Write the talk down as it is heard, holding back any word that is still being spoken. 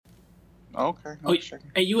Okay. Oh,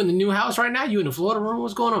 hey, you in the new house right now? You in the Florida room?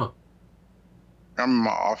 What's going on? I'm in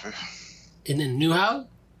my office. In the new house?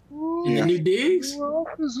 In the new digs?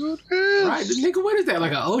 Right, nigga, what is that?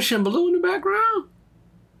 Like an ocean blue in the background?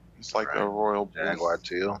 It's like a royal Jaguar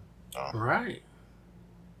teal. Oh. Right.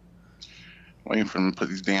 Waiting for them to put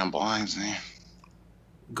these damn blinds in.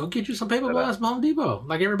 Go get you some paper blinds from Home Depot,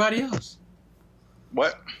 like everybody else.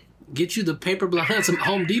 What? Get you the paper blinds from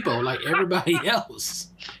Home Depot, like everybody else.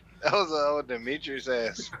 That was an old Demetrius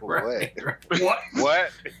ass. Right.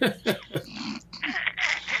 What?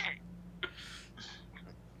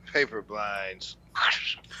 Paper blinds.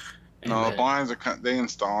 No, the blinds are they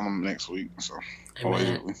install them next week, so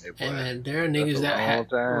allegedly. Hey man, there are niggas that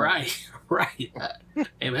have right.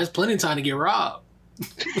 Hey man, that's plenty of time to get robbed.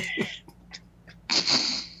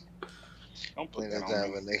 Don't put That that time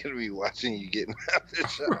on when me. they could be watching you getting out the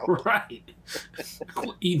shower. Right.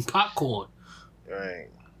 Eating popcorn. Right.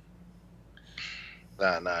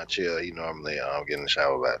 Nah, chill. You normally get in the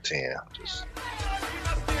shower about 10. Just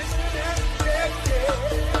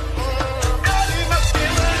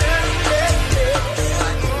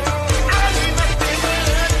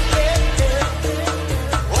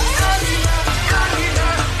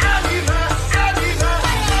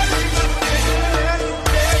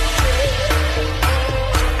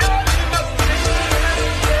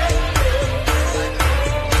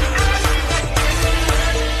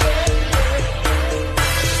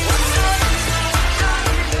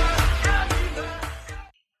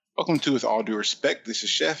Welcome to With All Due Respect. This is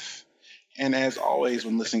Chef. And as always,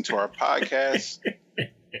 when listening to our podcast,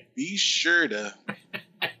 be sure to...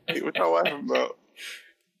 Hey, what y'all laughing about?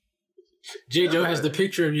 J-Joe has the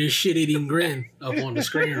picture of your shit-eating grin up on the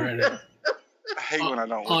screen right now. I hate when I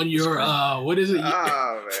don't on your, what is it?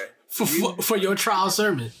 Oh, man. For your trial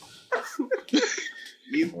sermon.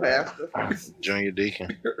 You pastor. junior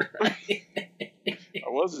deacon. I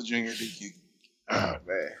was a junior deacon. Oh,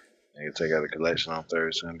 man. You take out a collection on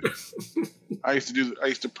third Sunday. I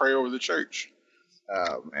used to pray over the church.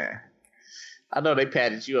 Oh, man. I know they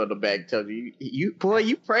patted you on the back, told you, you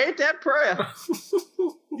prayed that prayer.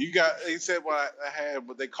 They said what I had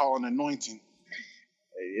what they call an anointing.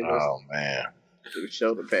 You know, Oh, man.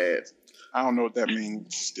 shoulder pads. I don't know what that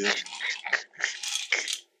means still.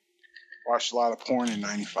 Watched a lot of porn in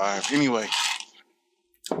 95. Anyway.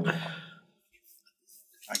 I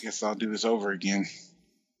guess I'll do this over again.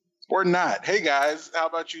 Or not. Hey guys, how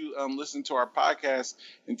about you listen to our podcast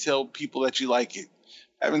and tell people that you like it?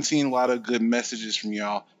 Haven't seen a lot of good messages from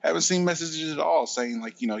y'all. Haven't seen messages at all saying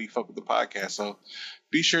like, you fuck with the podcast. So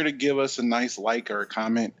be sure to give us a nice like or a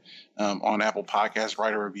comment on Apple Podcasts,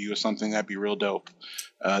 write a review or something. That'd be real dope.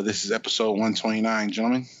 This is episode 129,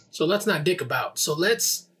 gentlemen. So let's not dick about. So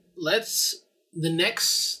let's the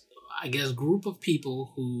next, I guess, group of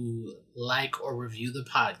people who like or review the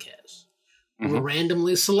podcast. We'll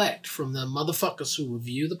randomly select from the motherfuckers who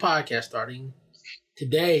review the podcast starting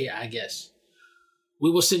today, I guess.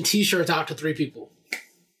 We will send t-shirts out to 3 people.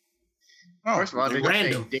 Oh, First of all, did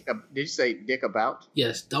you say dick about?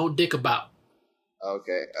 Yes, don't dick about.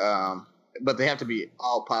 Okay. But they have to be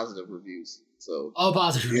all positive reviews. So All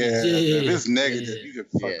positive. yeah, Yeah. if it's negative, you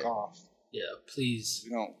can fuck off. Yeah, please.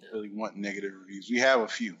 We don't really want negative reviews. We have a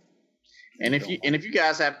few. and if you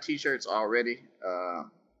guys have t-shirts already,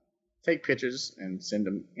 take pictures and send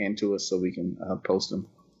them in to us so we can post them.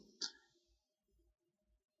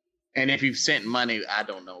 And if you've sent money, I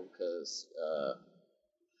don't know because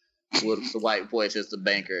the white boy is just the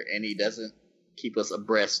banker, and he doesn't keep us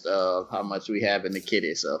abreast of how much we have in the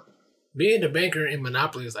kitty. So Being the banker in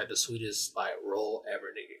Monopoly is like the sweetest role ever,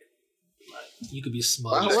 nigga. Like, you could be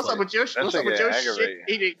smart. what's up with your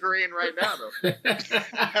shit-eating grin right now, though?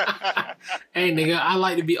 Hey, nigga, I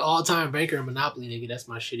like to be all-time banker in Monopoly, nigga. That's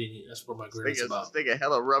my shit. That's what my grin is about. This nigga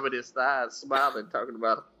hella rubbing his thighs, smiling, talking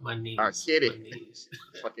about My knees. our kitty. My knees.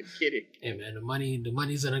 Fucking kitty. Hey, man, the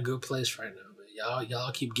money's in a good place right now, man.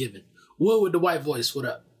 Y'all keep giving. Wood with the white voice, what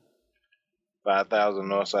up? 5,000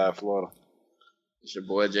 Northside, Florida. It's your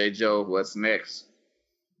boy J. Joe. What's next?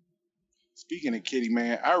 Speaking of kitty,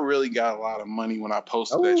 man, I really got a lot of money when I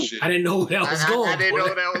posted that shit. I didn't know where that was going. I didn't know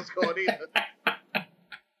where that was going either.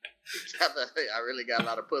 I really got a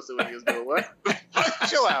lot of pussy when he was doing what?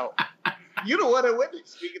 Chill out. You the one that went.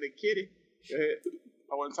 Speaking of kitty. Go ahead.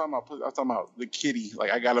 I wasn't talking about pussy. I was talking about the kitty.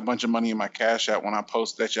 Like, I got a bunch of money in my Cash App when I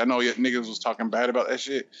posted that shit. I know niggas was talking bad about that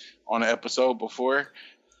shit on the episode before,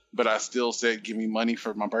 but I still said, give me money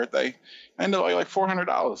for my birthday. I ended up like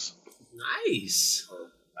 $400. Nice.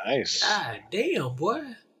 Nice. God damn, boy.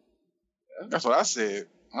 That's what I said.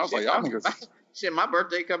 I was like, y'all niggas. Shit, my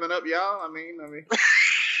birthday coming up, y'all. I mean.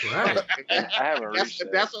 Right. I haven't reached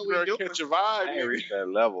If that's what we do. Catch a vibe. I haven't Baby. reached that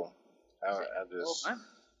level. I just Well,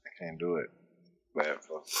 I can't do it. But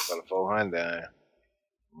for the 400, I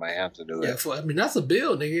might have to do Yeah, it. I mean that's a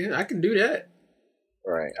bill, nigga. I can do that.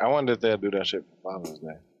 Right. I wonder if they'll do that shit for Father's Day.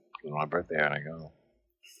 Because my birthday ain't gone.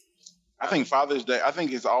 I think Father's Day. I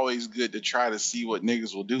think it's always good to try to see what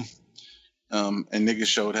niggas will do. And niggas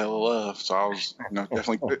showed hella love, so I was,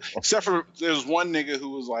 definitely. Except for there was one nigga who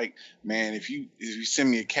was like, "Man, if you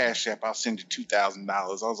send me a cash app, I'll send you $2,000." I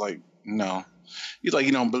was like, "No." He's like,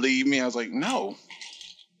 "You don't believe me?" I was like, "No,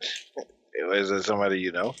 Is it somebody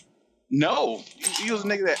you know? no." He was a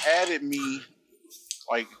nigga that added me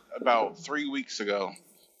like about 3 weeks ago,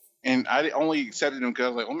 and I only accepted him because I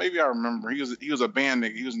was like, "Well, maybe I remember." He was a band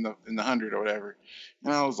nigga. He was in the 100 or whatever,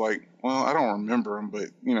 and I was like, "Well, I don't remember him, but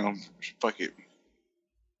fuck it."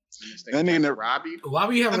 That nigga never rob you. Why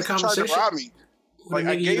were you having a He tried conversation? to rob me. with Like a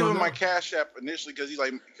I nigga you gave don't him my know? cash app initially because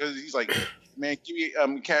he's like, "Man, give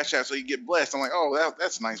me cash app so you get blessed." I'm like, "Oh,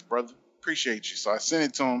 that's nice, brother. Appreciate you." So I sent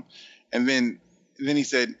it to him, and then he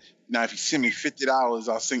said, "Now if you send me $50,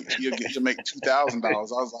 you'll make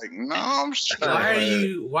 $2,000." I was like, "No, I'm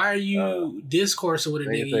straight." Why are you discoursing with a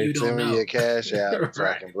nigga you don't Send me know? your cash out so I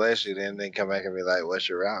Right. can bless you. Then they come back and be like, "What's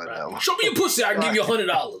your route number?" Show me your pussy. I'll give you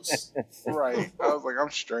 $100. Right. I was like,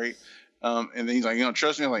 "I'm straight." And then he's like, "You don't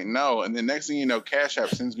trust me?" I'm like, "No." And then next thing you know, Cash App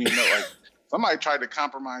sends me a note like, "Somebody tried to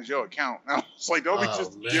compromise your account." And I was like, "Don't be Oh,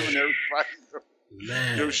 just man. giving everybody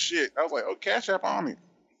Man, your shit." I was like, "Oh, Cash App on me."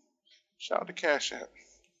 Shout out to Cash App.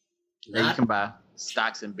 Yeah, you can buy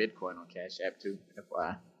stocks in Bitcoin on Cash App too.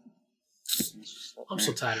 FYI. I'm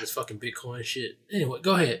so tired of this fucking Bitcoin shit. Anyway,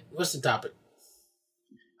 go ahead. What's the topic?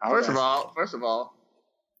 First of all,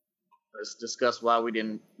 let's discuss why we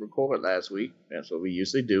didn't record last week. That's what we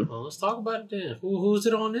usually do. Well, let's talk about it then. Who's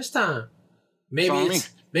it on this time? Maybe on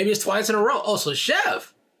it's twice in a row. Oh, so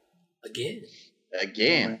Chef again.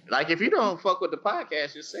 Again, like if you don't fuck with the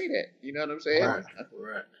podcast, just say that. You know what I'm saying? Right.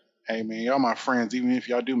 Hey man, y'all my friends, even if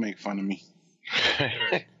y'all do make fun of me.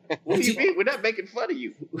 What do you mean? We're not making fun of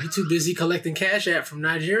you. We too busy collecting cash app from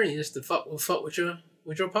Nigerians to fuck with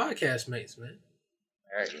your podcast mates, man.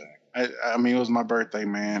 All right. I mean, it was my birthday,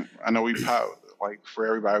 man. I know we pod, like for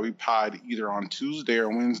everybody, we pod either on Tuesday or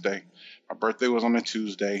Wednesday. My birthday was on a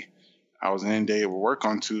Tuesday. I was in day of work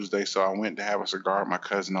on Tuesday, so I went to have a cigar with my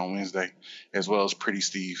cousin on Wednesday, as well as Pretty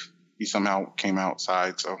Steve. He somehow came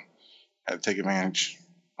outside, so I had to take advantage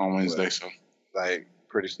on Wednesday. So Like,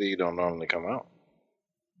 Pretty Steve don't normally come out.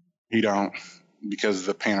 he don't because of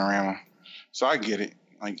the panorama. So I get it.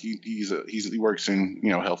 Like he works in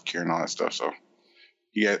healthcare and all that stuff. So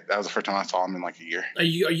that was the first time I saw him in like a year. Are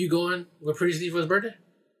you going with Pretty Steve for his birthday?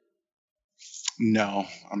 No,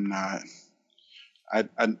 I'm not. I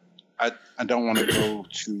don't want to go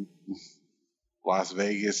to Las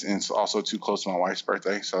Vegas, and it's also too close to my wife's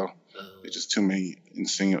birthday, so it's just too many.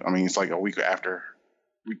 I mean, it's like a week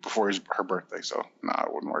before her birthday, so no,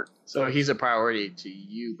 it wouldn't work. So he's a priority to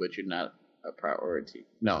you, but you're not a priority.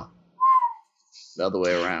 No, the other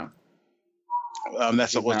way around.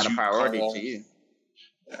 That's He's what not you a priority call, to you.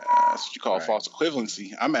 That's what you call Right. false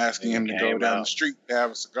equivalency. I'm asking him to go Came down out. the street to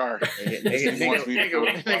have a cigar.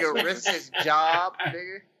 Nigga risk his job,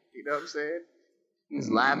 nigga. You know what I'm saying? His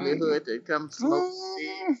livelihood to come smoke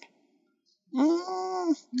weed.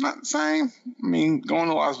 Not the same. I mean, going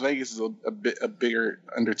to Las Vegas is a bigger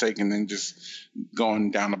undertaking than just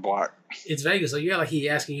going down the block. It's Vegas, so yeah, like he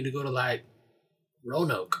asking you to go to like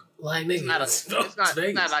Roanoke. Like nigga, It's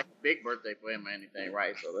Vegas. not like a big birthday for him or anything,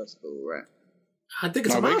 right? So that's cool, right? I think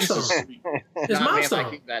it's a No, Vegas milestone. is- It's a No, I mean, milestone.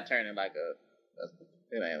 like he's not turning like a.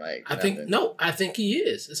 It ain't like. I think nothing. I think he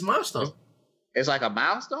is. It's a milestone. It's like a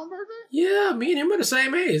milestone birthday. Yeah, me and him are the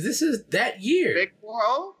same age. This is that year. Big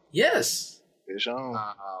 4-0. Yes. Fish on.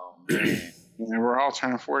 Oh man. And we're all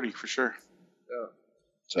turning 40 for sure.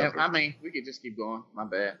 Yeah, I mean, we could just keep going. My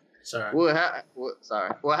bad. Sorry.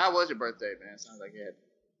 Sorry. Well, how was your birthday, man? Sounds like you had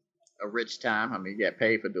a rich time. I mean, you got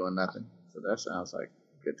paid for doing nothing, so that sounds like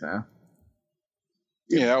a good time.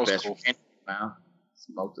 Yeah, that was Best cool. friend came out,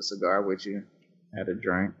 smoked a cigar with you, had a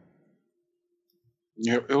drink.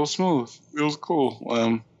 Yeah, it was smooth. It was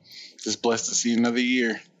cool. Just blessed to see another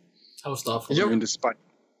year. I was thoughtful. Even despite.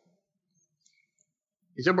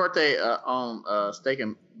 Is your birthday on steak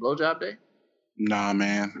and blowjob day? Nah,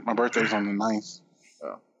 man. My birthday's on the 9th.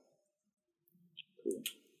 Oh.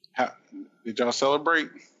 Did y'all celebrate?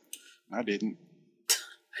 I didn't.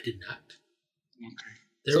 I did not. Okay.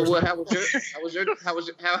 There So was- what? How was your 2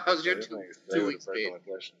 weeks been?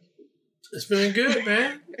 It's been good,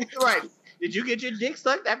 man. Right. Did you get your dick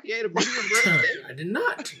sucked after you ate a medium rare steak? I did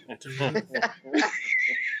not.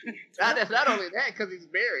 Not only that, because he's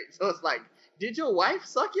married. So it's like, did your wife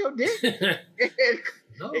suck your dick and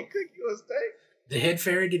No. cook you a steak? The head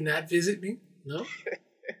fairy did not visit me. No,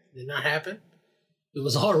 did not happen. It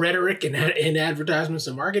was all rhetoric and advertisements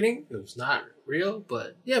and marketing. It was not real.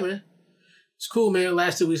 But yeah, man, it's cool, man.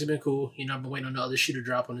 Last 2 weeks have been cool. You know, I've been waiting on the other shoe to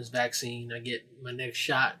drop on this vaccine. I get my next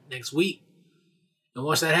shot next week, and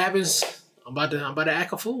once that happens, I'm about to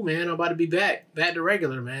act a fool, man. I'm about to be back to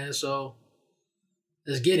regular, man. So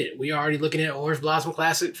let's get it. We already looking at Orange Blossom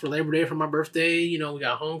Classic for Labor Day for my birthday. You know, we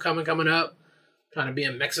got homecoming coming up. Trying to be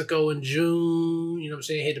in Mexico in June. You know what I'm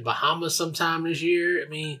saying? Hit the Bahamas sometime this year. I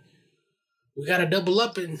mean, we gotta double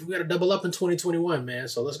up in 2021, man.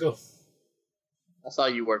 So let's go. I saw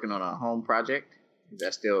you working on a home project. Is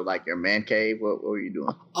that still like your man cave? What were you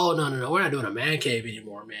doing? Oh no. We're not doing a man cave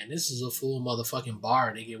anymore, man. This is a full motherfucking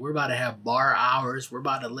bar, nigga. We're about to have bar hours. We're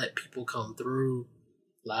about to let people come through.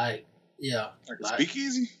 Like, yeah. Like a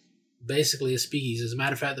speakeasy? Basically a speakeasy. As a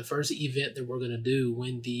matter of fact, the first event that we're gonna do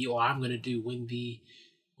when the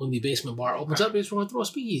basement bar opens up is we're gonna throw a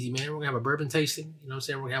speakeasy, man. We're gonna have a bourbon tasting. You know what I'm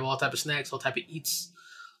saying? We're gonna have all type of snacks, all type of eats,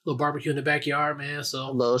 a little barbecue in the backyard, man. So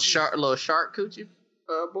A little shark coochie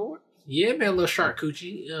board. yeah, man, a little shark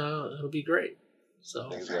coochie. It'll be great. So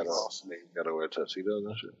Niggas gotta wear tuxedos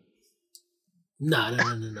and shit. no.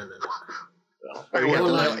 Or you,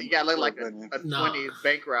 More you gotta look like a Nah. 20s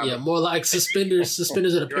bank robber. Yeah, more like suspenders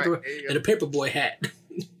and a paper Right, there you go. and a paperboy hat.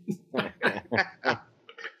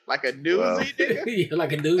 Like a newsie, nigga. Yeah,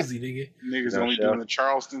 like a newsie, nigga. Niggas No only chef. doing the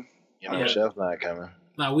Charleston. You know, Yeah. chef's not coming.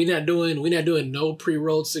 Nah, we not doing no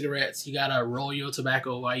pre-rolled cigarettes. You gotta roll your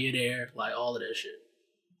tobacco while you're there, like all of that shit.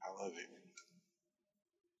 I love it.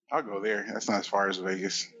 I'll go there. That's not as far as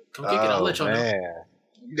Vegas. Come kick it. I'll let y'all know. man.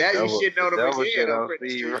 That you should know the Double machine shit on on Britain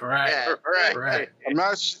Steve. Street. Right, Yeah, right. I'm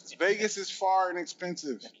not. Vegas is far and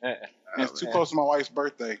expensive. And it's too man. close to my wife's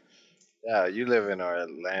birthday. Yeah, you live in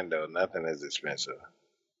Orlando. Nothing is expensive.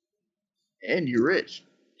 And you're rich.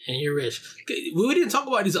 And you're rich. We didn't talk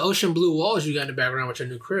about these ocean blue walls you got in the background with your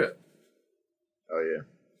new crib. Oh yeah,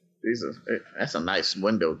 that's a nice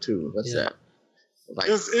window too. What's Yeah. that? Like,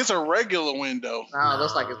 It's a regular window. no, it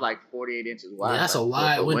looks like it's like 48 inches wide. Yeah, that's a Like,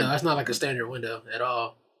 wide a window. That's not like a standard window at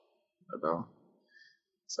all. Though.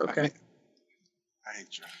 It's okay. I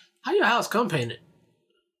hate you. How your house come painted?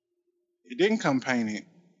 It didn't come painted.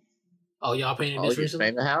 Oh, y'all painted Oh, this you recently?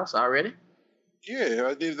 painted the house already? Yeah,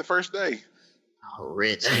 I did it the first day. Oh,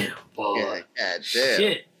 rich. Damn, boy. Yeah, God damn.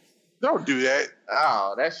 Shit. Don't do that.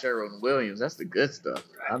 Oh, that's Sherwin Williams. That's the good stuff.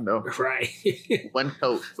 I know. Right. One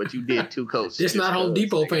coat, but you did two coats. This not Home Just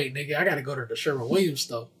Depot nigga. paint, nigga. I gotta go to the Sherwin-Williams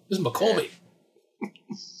store. This is McCormick.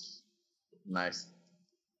 Nice.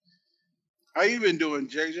 How you been doing,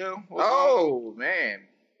 JJ? Oh man.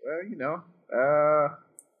 Well, you know,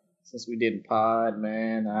 since we didn't pod,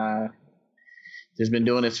 man, I just been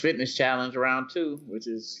doing this fitness challenge round 2, which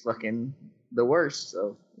is fucking the worst.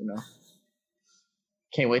 So, you know,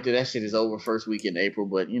 can't wait till that shit is over first week in April.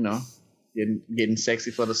 But you know, getting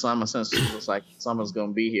sexy for the summer since it looks like summer's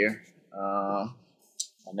gonna be here. My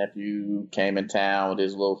nephew came in town with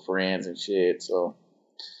his little friends and shit, so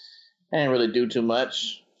I didn't really do too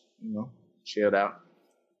much. You know, chilled out.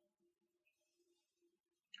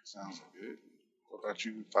 Sounds good. What about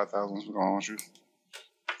you? 5,000. What's going on with you?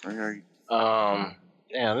 Okay.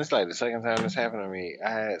 Damn, this is like the second time this happened to me. I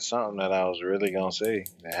had something that I was really gonna say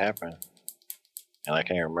that happened, and I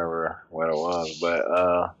can't remember what it was.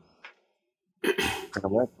 But pretty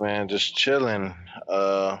much, man, just chilling.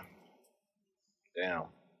 Damn,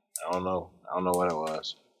 I don't know what it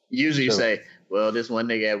was. Usually you So- say, well, this one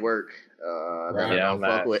nigga at work that I Yeah, don't I'm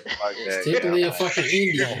fuck not. with. Fuck that. Typically yeah, a fucking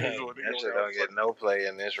Indian. That shit don't get no play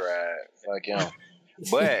in this ride. Fuck him.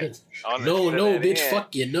 But on the No, other bitch, hand,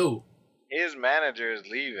 fuck you, no. his manager is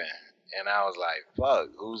leaving, and I was like, "Fuck,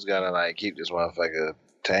 who's gonna like keep this motherfucker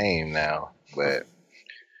tame now?" But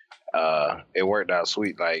it worked out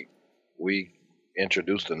sweet. Like we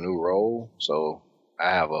introduced a new role, so I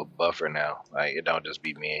have a buffer now. Like it don't just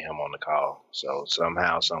be me and him on the call. So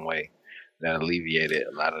somehow, some way, that alleviated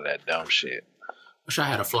a lot of that dumb shit. Wish I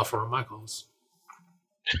had a fluffer on my clothes.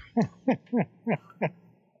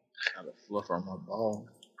 Got a fluff on my ball.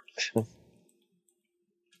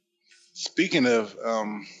 Speaking of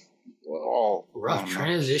all Rough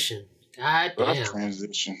transition. God rough damn.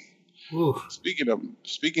 transition. Ooh, Speaking of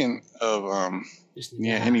this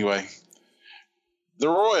yeah. nigga. Anyway, the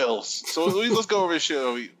Royals. So let's go over this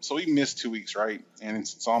shit. So we missed 2 weeks, right? And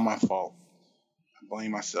it's all my fault. I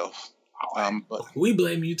blame myself. But We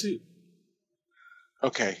blame you too.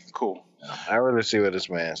 okay, cool. I really see where this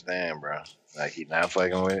man stand, bro. Like he not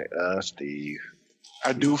fucking with Steve.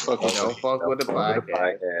 I do fuck with Don't Steve. fuck with the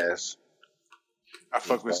podcast. I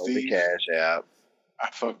fuck with The Steve. Cash App. I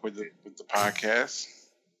fuck with the podcast.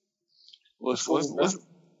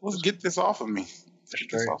 Let's get this off of me. Let's get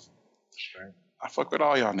this off. Straight. I fuck with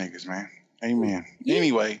all y'all niggas, man. Amen.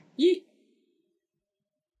 Anyway,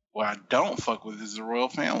 what I don't fuck with is the royal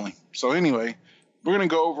family. So anyway, we're gonna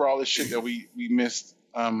go over all this shit that we missed,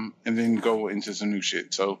 and then go into some new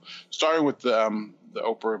shit. So starting with the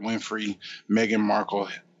Oprah Winfrey, Meghan Markle,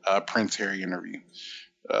 Prince Harry interview.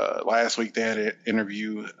 Last week they had an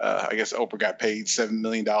interview. I guess Oprah got paid $7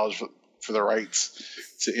 million for the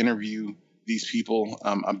rights to interview these people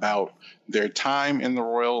about their time in the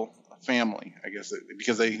royal family. I guess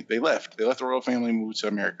because they left the royal family and moved to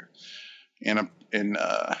America, and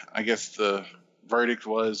I guess the verdict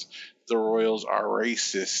was the royals are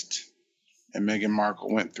racist. And Meghan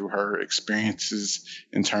Markle went through her experiences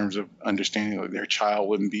in terms of understanding that their child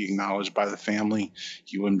wouldn't be acknowledged by the family.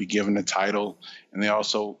 He wouldn't be given a title. And they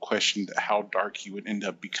also questioned how dark he would end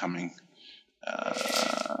up becoming.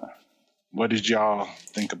 What did y'all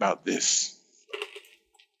think about this?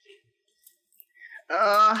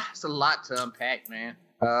 It's a lot to unpack, man.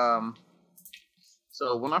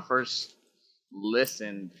 So when I first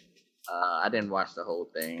listened, I didn't watch the whole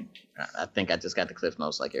thing. I think I just got the cliff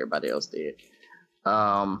notes like everybody else did.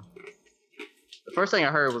 The first thing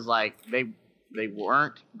I heard was like they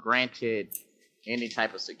weren't granted any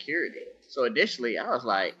type of security. So initially I was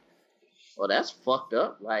like, well, that's fucked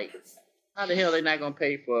up. Like, how the hell are they not gonna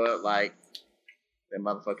pay for like their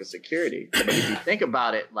motherfucking security? But if you think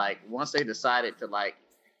about it, like once they decided to like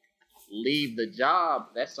leave the job,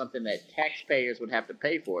 that's something that taxpayers would have to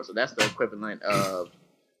pay for. So that's the equivalent of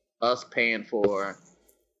us paying for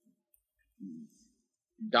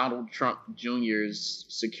Donald Trump Jr.'s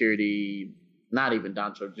security, not even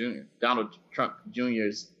Donald Trump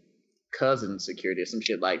Jr.'s cousin's security or some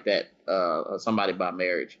shit like that, or somebody by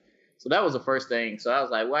marriage. So that was the first thing. So I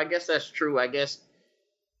was like, well, I guess that's true. I guess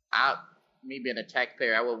me being a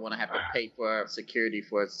taxpayer, I wouldn't want to have to pay for security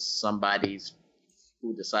for somebody's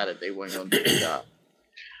who decided they weren't going to do the job.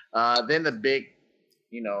 Then the big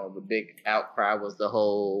outcry was the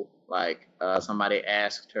whole, like, somebody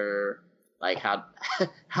asked her, like, how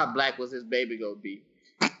black was his baby gonna be?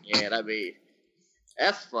 And I mean,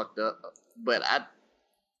 that's fucked up. But I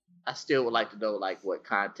still would like to know, like, what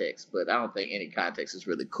context. But I don't think any context is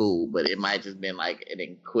really cool. But it might just been, like, an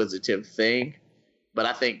inquisitive thing. But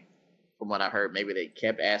I think, from what I heard, maybe they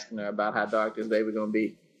kept asking her about how dark this baby gonna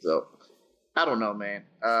be. So, I don't know, man.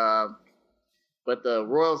 But the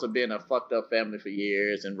royals have been a fucked up family for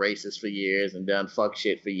years and racist for years and done fuck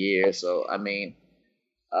shit for years. So, I mean,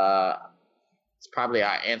 it's probably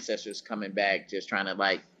our ancestors coming back just trying to,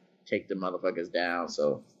 like, take the motherfuckers down.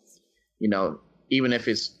 So, you know, even if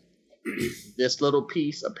it's this little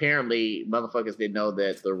piece, apparently motherfuckers didn't know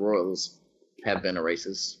that the royals have been a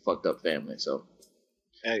racist, fucked up family. So,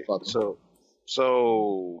 hey,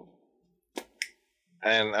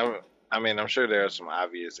 and I mean, I'm sure there are some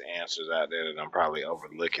obvious answers out there that I'm probably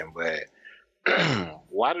overlooking, but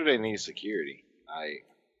why do they need security? Like,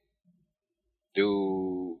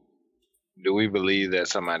 do we believe that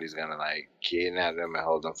somebody's gonna like kidnap them and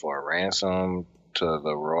hold them for a ransom to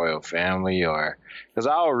the royal family? Or because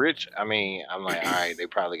all rich, I mean, I'm like, all right, they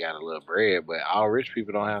probably got a little bread, but all rich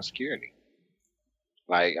people don't have security.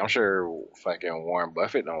 Like, I'm sure fucking Warren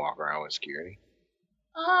Buffett don't walk around with security.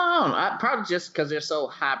 I probably just because they're so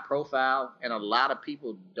high profile and a lot of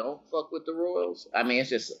people don't fuck with the royals. I mean, it's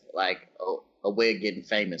just like a way of getting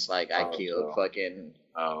famous. Like, I killed fucking.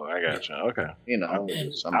 Oh, I got you. Okay. You know, I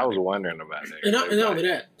was wondering about that. And not only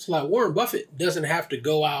that, so like Warren Buffett doesn't have to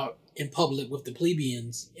go out in public with the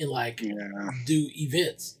plebeians and like do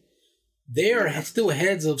events. They are still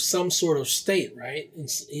heads of some sort of state, right? And,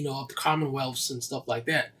 you know, of the commonwealths and stuff like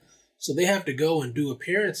that. So they have to go and do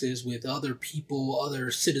appearances with other people, other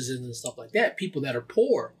citizens and stuff like that, people that are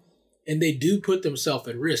poor. And they do put themselves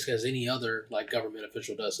at risk as any other like government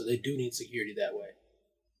official does. So they do need security that way.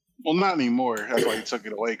 Well, not anymore. That's why he took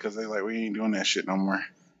it away, because they like, we ain't doing that shit no more.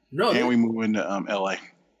 No, and we move into L.A.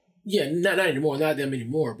 Yeah, not anymore. Not them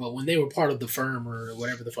anymore. But when they were part of the firm or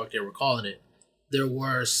whatever the fuck they were calling it, there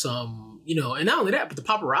were some, you know, and not only that, but the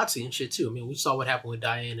paparazzi and shit too. I mean, we saw what happened with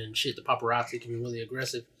Diana and shit. The paparazzi can be really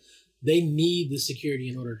aggressive. They need the security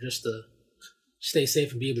in order just to stay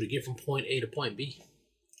safe and be able to get from point A to point B.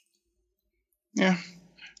 Yeah.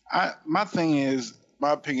 My thing is,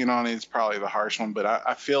 my opinion on it is probably the harsh one, but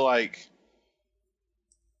I feel like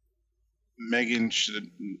Meghan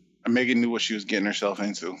knew what she was getting herself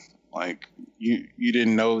into. Like, you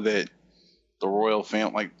didn't know that the royal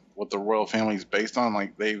family, like what the royal family is based on.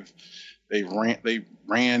 Like, they've They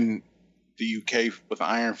ran the UK with an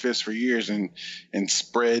iron fist for years and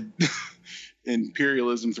spread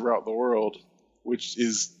imperialism throughout the world, which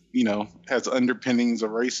is, has underpinnings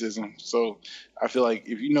of racism. So I feel like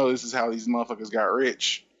if this is how these motherfuckers got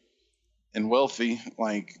rich and wealthy,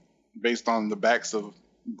 like based on the backs of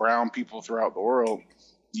brown people throughout the world,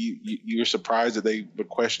 you're surprised that they would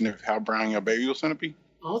question how brown your baby was going to be?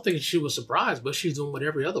 I don't think she was surprised, but she's doing what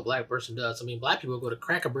every other black person does. I mean, black people go to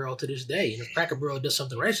Cracker Barrel to this day, and if Cracker Barrel does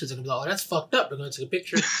something racist, they're going to be like, oh, that's fucked up. They're going to take a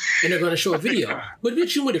picture, and they're going to show a video. But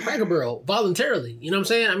bitch, you went to Cracker Barrel voluntarily. You know what I'm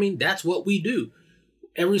saying? I mean, that's what we do.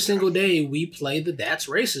 Every single day, we play the that's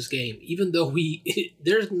racist game, even though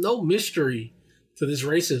there's no mystery to this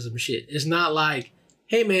racism shit. It's not like,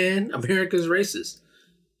 hey, man, America's racist.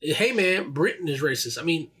 Hey, man, Britain is racist. I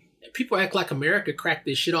mean, people act like America cracked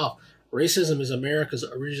this shit off. Racism is America's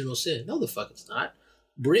original sin. No, the fuck it's not.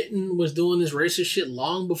 Britain was doing this racist shit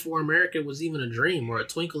long before America was even a dream or a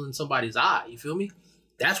twinkle in somebody's eye. You feel me?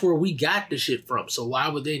 That's where we got the shit from. So why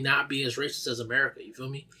would they not be as racist as America? You feel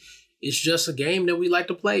me? It's just a game that we like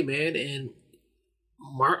to play, man. And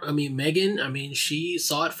Megan, she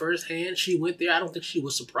saw it firsthand. She went there. I don't think she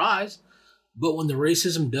was surprised. But when the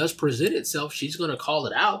racism does present itself, she's going to call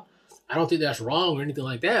it out. I don't think that's wrong or anything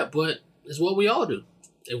like that, but it's what we all do.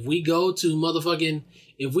 If we go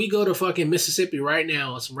to fucking Mississippi right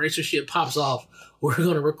now and some racist shit pops off, we're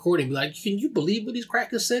going to record and be like, can you believe what these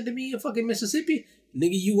crackers said to me in fucking Mississippi?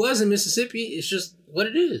 Nigga, you was in Mississippi. It's just what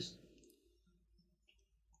it is.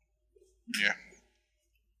 Yeah.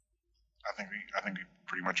 I think we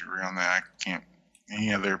pretty much agree on that. I can't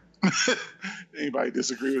anybody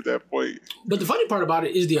disagree with that point. But the funny part about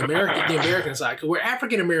it is the American side, because we're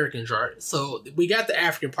African Americans, right? So we got the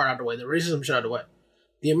African part out of the way, the racism shit out of the way.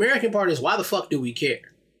 The American part is, why the fuck do we care?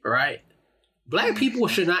 All right? Black people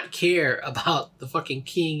should not care about the fucking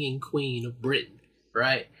king and queen of Britain,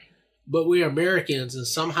 right? But we're Americans, and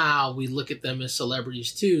somehow we look at them as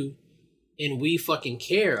celebrities too, and we fucking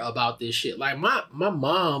care about this shit. Like, my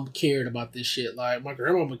mom cared about this shit. Like, my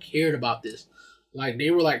grandmama cared about this. Like,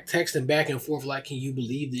 they were, like, texting back and forth, like, can you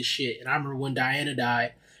believe this shit? And I remember when Diana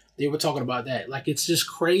died, they were talking about that. Like, it's just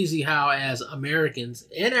crazy how, as Americans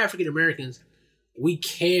and African Americans, we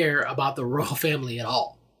care about the royal family at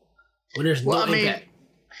all. When there's no impact.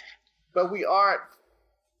 But we are,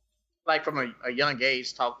 like, from a young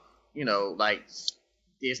age, like,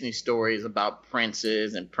 Disney stories about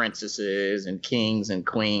princes and princesses and kings and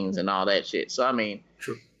queens and all that shit. So, I mean,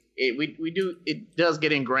 true. It does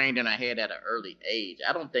get ingrained in our head at an early age.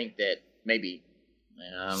 I don't think that maybe,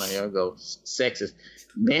 I don't know, here we go, sexist.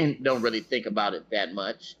 Men don't really think about it that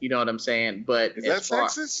much. You know what I'm saying? But is that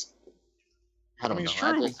sexist? I don't know.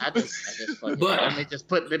 True. I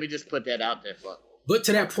just let me just put that out there. But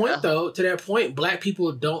to that point, black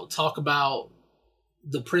people don't talk about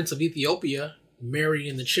the Prince of Ethiopia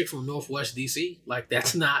marrying the chick from Northwest DC. Like,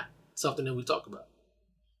 that's not something that we talk about.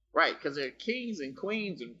 Right, because there are kings and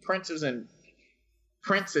queens and princes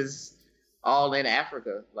all in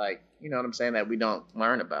Africa. Like, you know what I'm saying, that we don't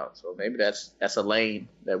learn about. So maybe that's a lane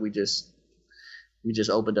that we just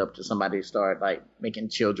opened up to somebody to start, like, making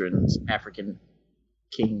children's African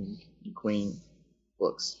king and queen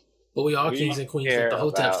books. But we all kings and queens, like the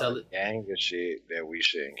Hotep tell it. Gang of shit that we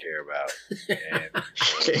shouldn't care about. And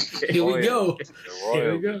Here we go. The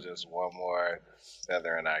royals is just one more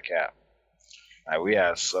feather in our cap. Like, we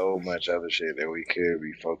have so much other shit that we could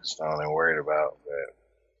be focused on and worried about.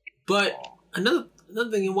 But another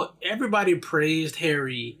thing, what everybody praised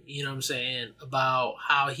Harry, you know what I'm saying, about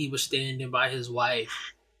how he was standing by his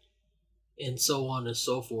wife and so on and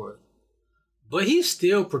so forth. But he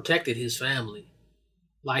still protected his family.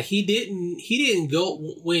 Like, he didn't go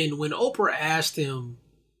when Oprah asked him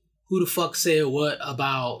who the fuck said what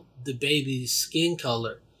about the baby's skin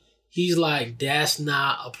color. He's like, that's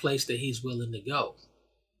not a place that he's willing to go.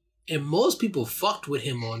 And most people fucked with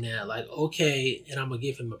him on that. Like, okay, and I'm going to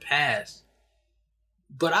give him a pass.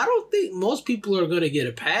 But I don't think most people are going to get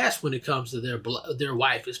a pass when it comes to their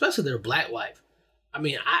wife, especially their black wife. I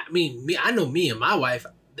know me and my wife,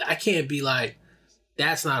 I can't be like,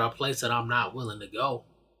 that's not a place that I'm not willing to go.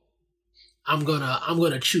 I'm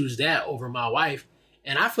gonna choose that over my wife.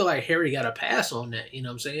 And I feel like Harry got a pass on that, you know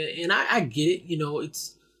what I'm saying? And I get it, you know,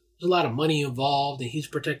 there's a lot of money involved and he's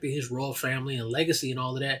protecting his royal family and legacy and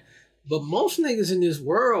all of that. But most niggas in this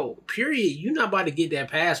world, period, you're not about to get that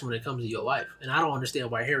pass when it comes to your wife. And I don't understand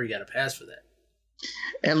why Harry got a pass for that.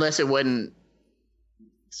 Unless it wasn't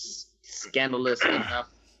scandalous enough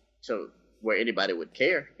to where anybody would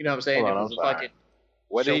care. You know what I'm saying? Hold on, I'm sorry.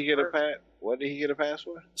 What did he get a pass? What did he get a pass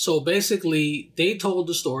for? So basically, they told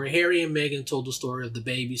the story. Harry and Meghan told the story of the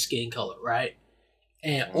baby's skin color, right?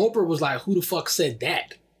 And Oprah was like, "Who the fuck said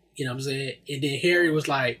that?" You know what I'm saying? And then Harry was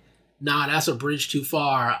like, "Nah, that's a bridge too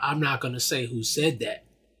far. I'm not gonna say who said that."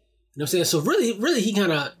 You know what I'm saying? So really, he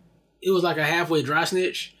kind of, it was like a halfway dry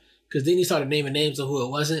snitch, because then he started naming names of who it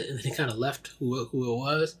wasn't, and then he kind of left who it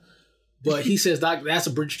was. But he says that's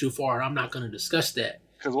a bridge too far. I'm not gonna discuss that.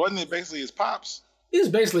 Because wasn't it basically his pops? It's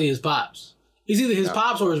basically his pops. He's either his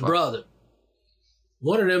pops or his brother.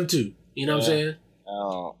 One of them two. You know what I'm saying?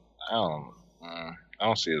 I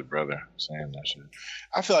don't see his brother saying that shit.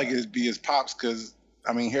 I feel like it'd be his pops because,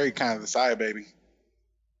 I mean, Harry kind of the side baby.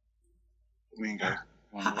 I mean,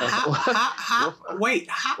 wait.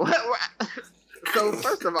 So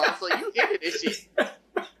first of all, so you into this shit?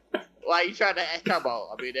 Why you trying to act? Come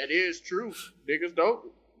on, I mean that is true. Niggas don't.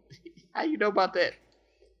 How you know about that?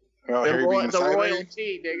 Well, The baby.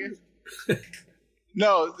 royalty, nigga.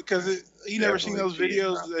 No, because you never seen those Definitely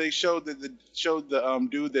videos that they showed the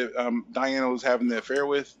dude that Diana was having the affair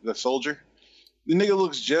with, the soldier. The nigga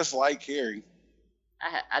looks just like Harry.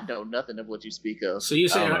 I know nothing of what you speak of. So you I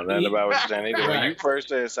saying don't know nothing about what you're saying either. When you Right. first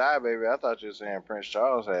said side baby, I thought you were saying Prince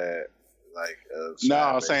Charles had like a side No,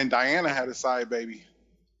 I was baby. saying Diana had a side baby.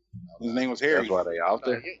 His name was Harry. That's why they out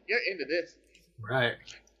No, there. you're into this. right?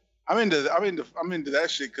 I'm into that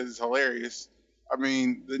shit because it's hilarious. I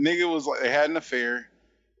mean, the nigga was like, they had an affair.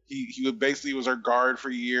 He was basically was her guard for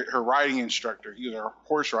a year, her riding instructor. He was her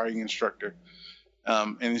horse riding instructor,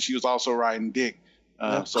 and then she was also riding dick.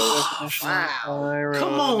 So Wow.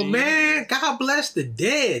 Come on, man. God bless the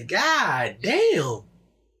dead. God damn. oh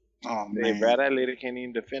Hey, man, bro, that lady can't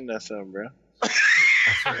even defend herself, bro.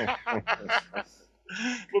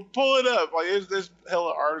 but pull it up. Like there's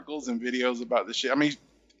hella articles and videos about this shit. I mean,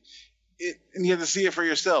 and you have to see it for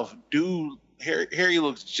yourself. Dude, Harry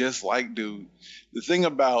looks just like dude. The thing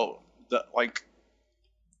about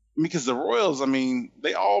because the royals, I mean,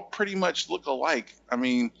 they all pretty much look alike. I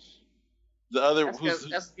mean, the other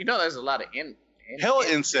That's, there's a lot of hella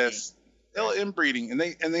incest, hella inbreeding, and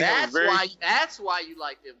they have a That's very that's why you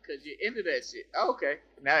like them, because you're into that shit. Okay,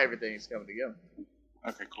 now everything's coming together.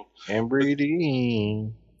 okay, cool.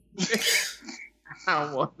 Inbreeding.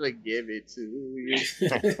 I want to give it to you.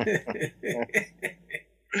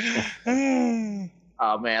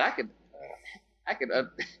 Oh man, I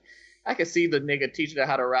could see the nigga teaching her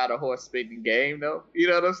how to ride a horse spitting game though. You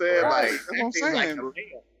know what I'm saying? Right, Like that's what I'm that seems like saying. a real.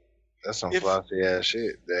 That's some If- flossy ass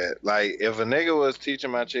shit. That like, if a nigga was teaching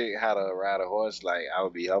my chick how to ride a horse, like I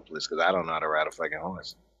would be helpless because I don't know how to ride a fucking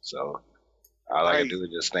horse. So all I Right. can do is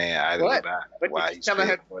just stand idly What? by But while you he's telling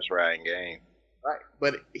playing her- horse riding game. Right,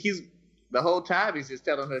 but he's the whole time he's just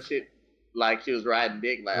telling her shit like she was riding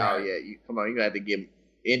dick. Like, oh Right. yeah, you come on, you got to get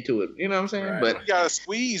into it. You know what I'm saying? Right. But You gotta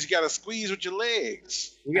squeeze with your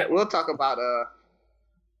legs. we'll talk about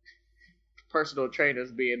personal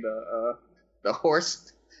trainers being the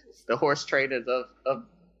horse trainers of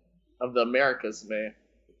the Americas, man.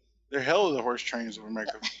 They're hella the horse trainers of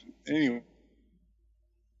America. Anyway,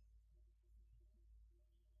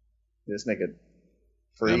 This nigga That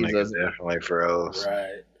frees nigga us. definitely froze.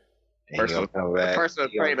 Right. He gonna come The back. personal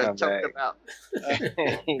He gonna trainer come choked him back. out.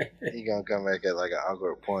 He gonna come back at like an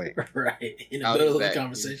awkward point. Right. In the I'll middle be of the back.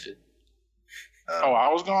 conversation. oh, I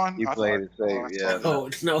was gone. You I played thought- it safe, I yeah.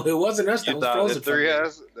 thought- Oh no, it wasn't us that You was thought frozen. the three from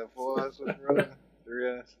us, the four us was frozen? Three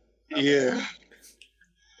us? Yeah.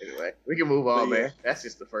 Anyway, we can move on, But yeah. man. That's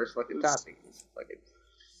just the first fucking topic. Fucking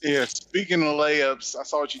Yeah, speaking of layups, I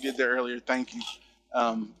saw what you did there earlier. Thank you.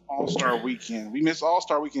 All-Star Weekend. We missed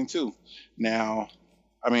All-Star Weekend too. Now,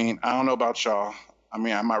 I mean, I don't know about y'all. I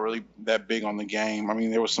mean, I'm not really that big on the game. I mean,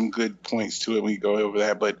 there was some good points to it when you go over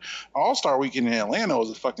that, but All-Star Weekend in Atlanta was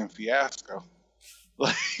a fucking fiasco.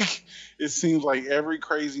 Like, it seems like every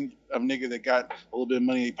crazy nigga that got a little bit of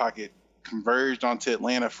money in their pocket converged onto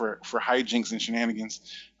Atlanta for hijinks and shenanigans.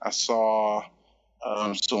 I saw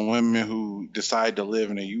some women who decided to live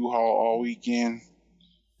in a U-Haul all weekend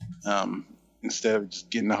instead of just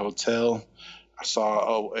getting a hotel. I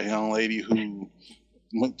saw a young lady who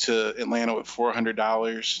went to Atlanta with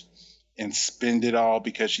 $400 and spend it all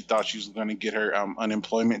because she thought she was going to get her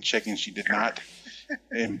unemployment check, and she did not,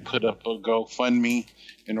 and put up a GoFundMe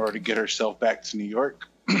in order to get herself back to New York.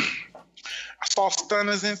 I saw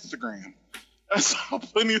Stunna's Instagram. I saw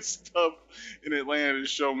plenty of stuff in Atlanta to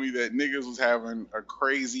show me that niggas was having a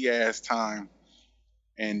crazy ass time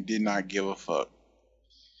and did not give a fuck.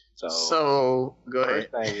 So go ahead.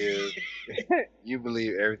 First thing is, you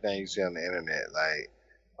believe everything you see on the internet. Like,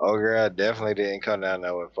 oh girl definitely didn't come down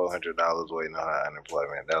there with $400 waiting on her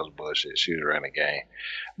unemployment. That was bullshit. She was running a game.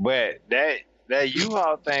 But that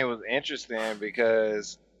U-Haul thing was interesting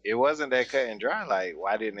because it wasn't that cut and dry. Like,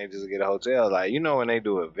 why didn't they just get a hotel? Like, when they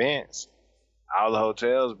do events, all the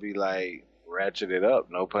hotels be like ratcheted up,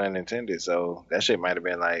 no pun intended. So that shit might have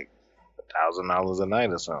been like $1,000 a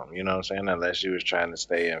night or something. You know what I'm saying? Unless you was trying to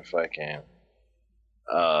stay in fucking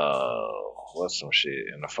what's some shit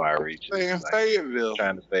in the far reaches? Stay in like, Fayetteville.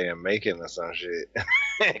 Trying to stay in Macon or some shit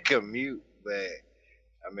and commute. But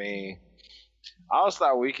I mean,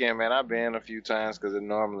 All-Star Weekend, man, I've been a few times because it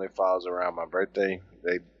normally falls around my birthday.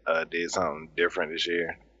 They did something different this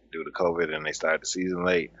year due to COVID, and they started the season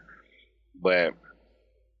late. But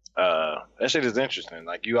that shit is interesting.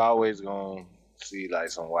 Like, you always gonna see like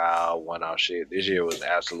some wild one-off shit. This year was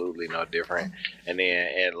absolutely no different. And then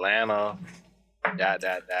Atlanta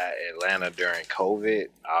during COVID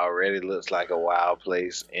already looks like a wild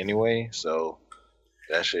place anyway. So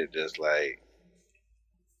that shit just like,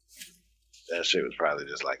 that shit was probably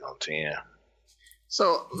just like on 10.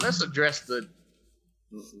 So let's address the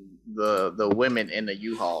women in the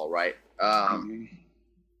U-Haul, right?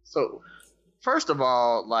 So first of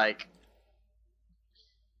all, like,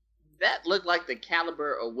 that looked like the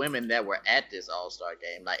caliber of women that were at this All-Star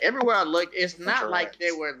game. Like, everywhere I looked, it's not like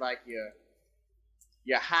they were like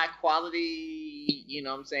your high quality, you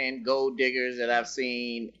know what I'm saying, gold diggers that I've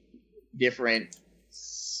seen different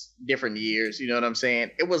years, you know what I'm saying?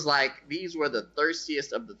 It was like these were the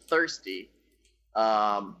thirstiest of the thirsty.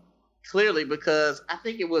 Clearly, because I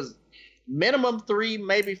think it was minimum 3,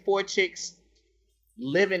 maybe 4 chicks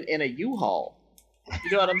living in a U-Haul.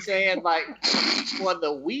 You know what I'm saying? Like, for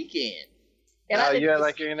the weekend. And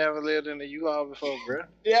like you ain't never lived in a U-Haul before, bro.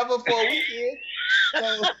 Never for a weekend.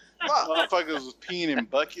 So, motherfuckers was peeing in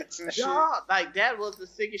buckets and shit. Dog, like, that was the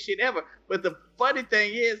sickest shit ever. But the funny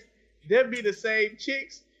thing is, they'll be the same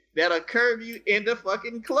chicks that'll curve you in the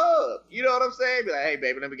fucking club. You know what I'm saying? Be like, hey,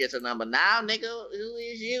 baby, let me get your number now, nigga. Who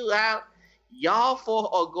is you? Out? Y'all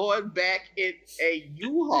four are going back in a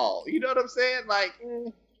U-Haul. You know what I'm saying? Like,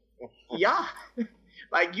 y'all,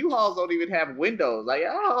 like, U-Hauls don't even have windows. Like,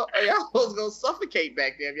 y'all was gonna suffocate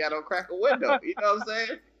back there if y'all don't crack a window. You know what I'm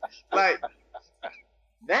saying? Like,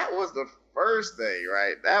 that was the first thing,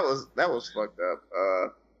 right? That was fucked up.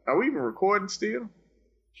 Are we even recording still?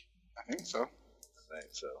 I think so.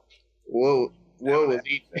 Whoa was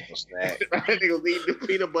eating snack. Nigga was eating the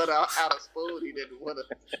peanut butter out of spoon. He didn't want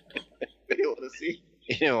to see.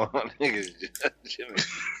 You don't want niggas judging me.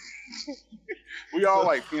 We all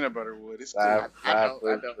like peanut butter, Wood. It's I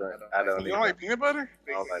don't You don't like peanut butter?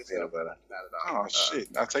 I don't like peanut butter. Not at all. Oh shit!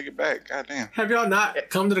 I take it back. Goddamn. Have y'all not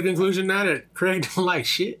come to the conclusion now that Craig don't like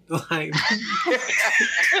shit? Like,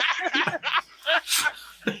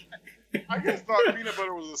 I just thought peanut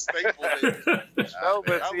butter was a staple. No,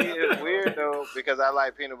 but see, it's weird though because I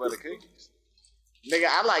like peanut butter cookies. Nigga,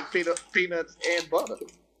 I like peanuts and butter.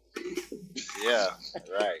 Yeah,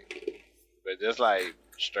 right. But just like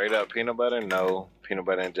straight up peanut butter, no. Peanut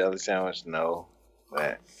butter and jelly sandwich, no.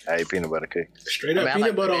 But I eat peanut butter cookies. Straight up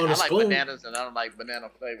peanut butter on a spoon. I like bananas and I don't like banana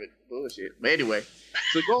flavored bullshit. But anyway,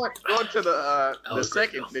 so going to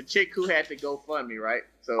the chick who had to GoFundMe, right?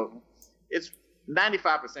 So it's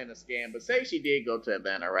 95% a scam, but say she did go to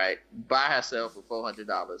Atlanta, right? By herself for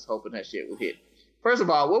 $400, hoping her shit would hit. First of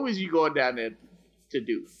all, what was you going down there to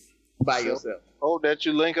do by yourself? Oh, that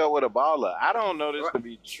you link up with a baller. I don't know this to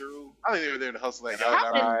be true. I think they were there to hustle that guy.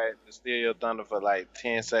 Right, to steal your thunder for like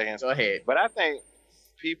 10 seconds. Go ahead. But I think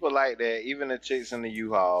people like that, even the chicks in the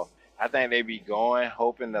U-Haul, I think they be going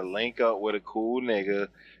hoping to link up with a cool nigga,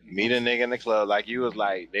 meet a nigga in the club. Like you was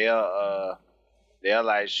like, they'll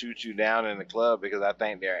like shoot you down in the club because I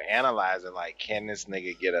think they're analyzing like, can this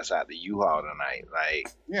nigga get us out the U-Haul tonight?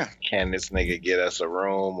 Like, Yeah. Can this nigga get us a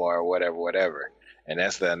room or whatever. And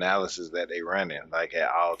that's the analysis that they running like at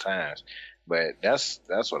all times. But that's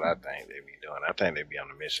what I think they be doing. I think they be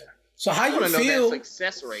on a mission. So how you know feel? that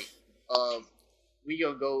success rate of we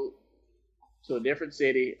gonna go to a different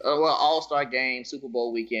city, All-Star game, Super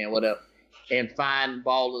Bowl weekend, whatever, and find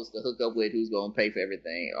ballers to hook up with who's gonna pay for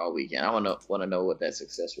everything all weekend. I want to know what that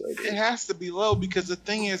success rate is. It has to be low because the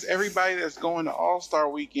thing is, everybody that's going to All-Star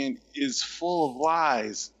Weekend is full of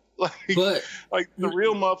lies. Like the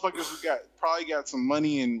real motherfuckers who probably got some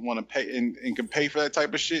money and want to pay and can pay for that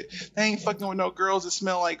type of shit. They ain't fucking with no girls that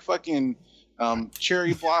smell like fucking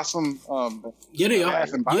cherry blossom. Yeah, they are.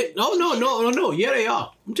 No. Yeah, they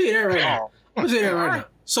are. I'm telling you that right now.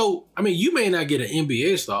 So, I mean, you may not get an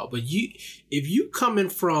NBA star, but if you coming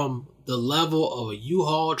from the level of a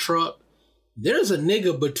U-Haul truck, there's a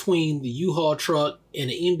nigga between the U-Haul truck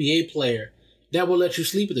and an NBA player that will let you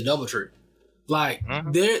sleep at the DoubleTree. Like,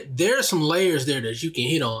 there are some layers there that you can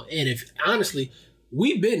hit on. And if, honestly,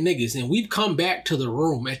 we've been niggas and we've come back to the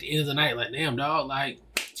room at the end of the night like, damn, dog, like,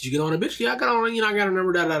 did you get on a bitch? Yeah, I got on, I got a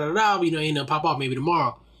number, pop off maybe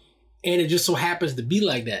tomorrow. And it just so happens to be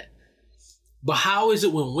like that. But how is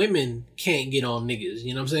it when women can't get on niggas?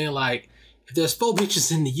 You know what I'm saying? Like, if there's 4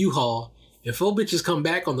 bitches in the U-Haul, if 4 bitches come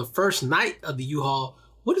back on the first night of the U-Haul,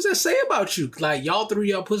 what does that say about you? Like, y'all threw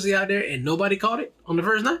y'all pussy out there and nobody caught it on the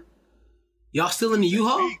first night? Y'all still in the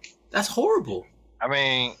U-Haul? That's horrible. I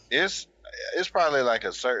mean, it's probably like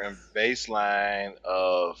a certain baseline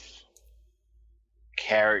of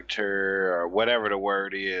character or whatever the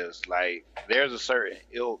word is. Like, there's a certain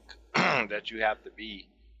ilk that you have to be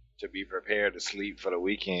prepared to sleep for the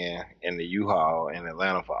weekend in the U-Haul in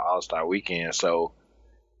Atlanta for All-Star Weekend. So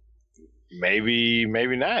maybe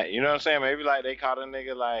not. You know what I'm saying? Maybe like they caught a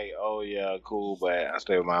nigga like, oh yeah, cool, but I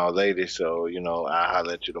stay with my old lady, so I'll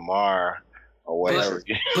holler at you tomorlow or whatever.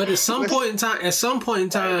 But at some point in time,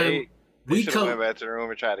 we went back to the room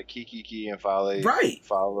and tried to kiki and fall asleep.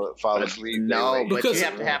 No, but because you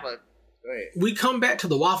have to have a. We come back to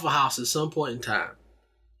the Waffle House at some point in time,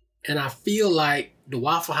 and I feel like the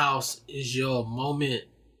Waffle House is your moment,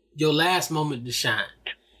 your last moment to shine.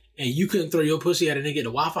 And you couldn't throw your pussy at a nigga at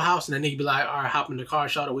the Waffle House, and that nigga be like, all right, hop in the car,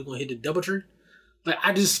 shot it, we gonna hit the DoubleTree. Like,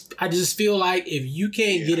 I just feel like if you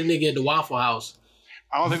can't get a nigga at the Waffle House.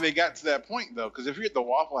 I don't think they got to that point, though, because if you're at the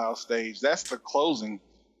Waffle House stage, that's the closing.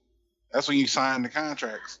 That's when you sign the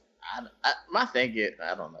contracts. My thing is,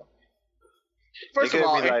 I don't know. First of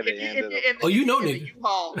all, nigga.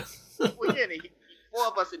 U-Haul, well, 4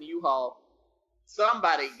 of us in the U-Haul,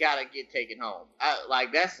 somebody gotta get taken home.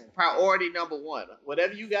 That's priority number 1.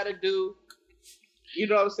 Whatever you gotta do, you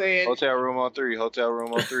know what I'm saying? Hotel room on 3.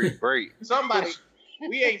 Break. Somebody,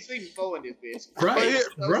 we ain't seen 4 in this bitch. Right.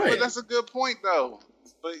 But that's a good point, though.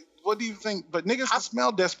 But what do you think? But niggas can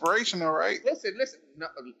smell desperation, though, right? Listen. No,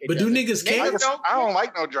 but do niggas care? I don't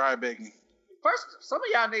like no dry begging. First, some of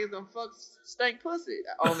y'all niggas done fuck stank pussy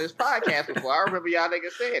on this podcast before. I remember y'all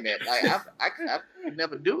niggas saying that. Like, I could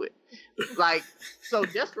never do it. Like, so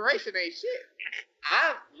desperation ain't shit.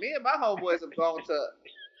 Me and my homeboys have gone to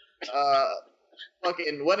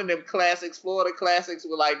fucking one of them classics, Florida classics,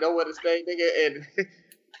 with like nowhere to stay, nigga, and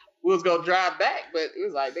we was gonna drive back, but it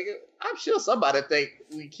was like, nigga, I'm sure somebody think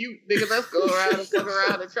we cute, nigga. Let's go around and fuck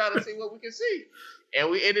around and try to see what we can see.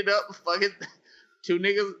 And we ended up fucking 2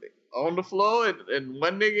 niggas on the floor and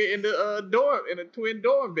 1 nigga in the dorm, in a twin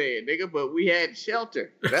dorm bed, nigga. But we had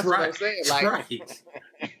shelter. That's what I'm saying. Like,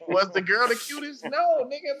 was the girl the cutest? No,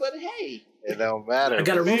 nigga. But hey, it don't matter. I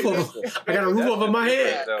got a roof over my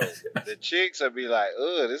head. The chicks will be like,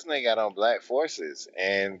 "Ugh, this nigga got on Black Forces,"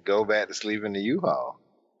 and go back to sleep in the U-Haul.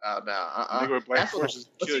 Oh no, Nigga with Black Forces.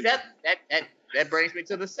 See, that brings me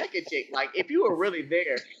to the second chick. Like, if you were really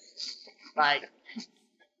there, like,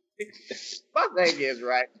 my thing is,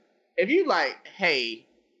 right, if you like, hey,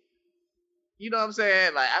 you know what I'm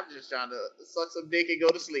saying? Like, I'm just trying to suck some dick and go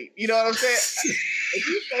to sleep. You know what I'm saying? If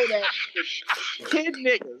you say that to 10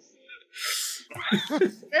 niggas,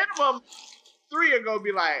 minimum 3 are gonna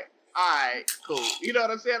be like, all right, cool. You know what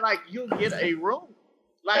I'm saying? Like, you'll get a room.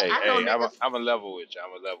 Like, I'm a level with you,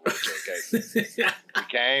 okay? We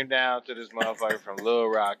came down to this motherfucker from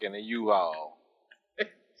Little Rock in a U-Haul.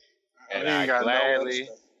 And I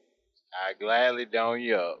gladly don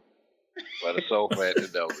you up for the sofa at the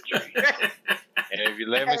DoubleTree. And if you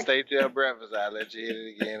let me stay till breakfast, I'll let you hit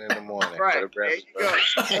it again in the morning. Right. For the breakfast. For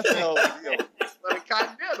the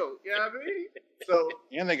continental, you know what I mean? So,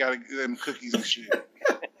 and they got them cookies and shit.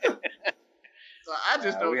 So I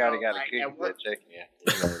just don't we know. already got a cookie for checking in.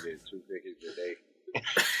 We only get 2 cookies a day.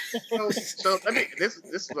 So let me. This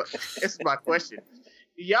is my question.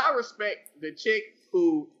 Do y'all respect the chick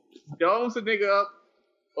who domes a nigga up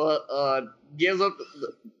or gives up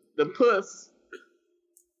the puss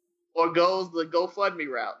or goes the GoFundMe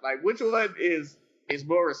route? Like, which one is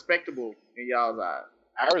more respectable in y'all's eyes?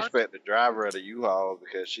 I respect the driver of the U-Haul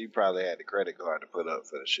because she probably had the credit card to put up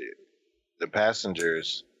for the shit. The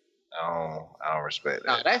passengers, I don't respect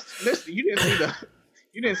that. No, listen. You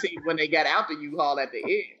didn't see when they got out the U-Haul at the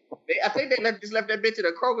end. I think they just left that bitch in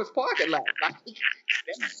a Kroger's parking lot. Like,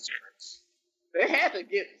 they had to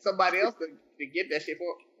get somebody else to get that shit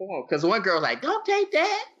for them. Because one girl's like, "Don't take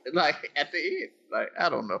that." Like, at the end, like, I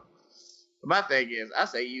don't know. But my thing is, I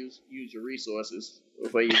say use your resources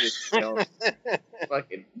before you just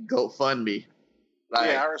fucking GoFundMe.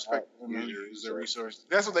 Like, yeah, I respect them to use their resources.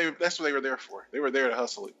 That's what they were there for. They were there to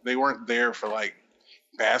hustle it. They weren't there for like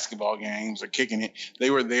basketball games or kicking it. They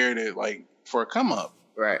were there to like for a come up.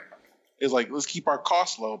 Right. It's like, let's keep our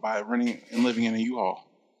costs low by renting and living in a U-Haul.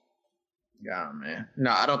 Yeah, man.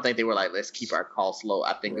 No, I don't think they were like, let's keep our costs low.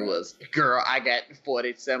 I think it was, girl, I got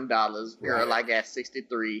 $47. Girl, I got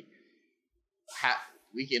 63.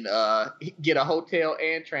 We can get a hotel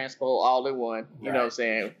and transport all in one. You know what I'm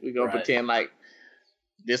saying? We're gonna pretend like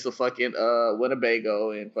this a fucking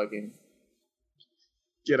Winnebago and fucking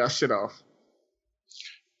get our shit off.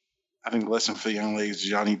 I think the lesson for young ladies is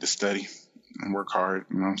y'all need to study and work hard.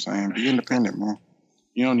 You know what I'm saying? Be independent, man.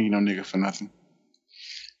 You don't need no nigga for nothing.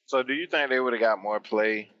 So do you think they would have got more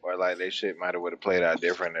play, or like they shit might have would have played out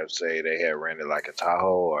different if, say, they had rented like a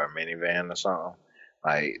Tahoe or a minivan or something?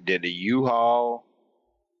 Like, did the U-Haul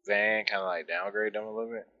van kind of like downgrade them a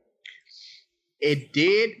little bit? It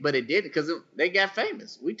did, but it didn't because they got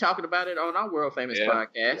famous. We talking about it on our World Famous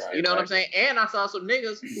podcast. Right, you know what I'm saying? And I saw some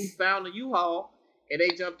niggas who found the U-Haul and they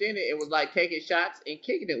jumped in it and was like taking shots and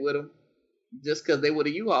kicking it with them just because they were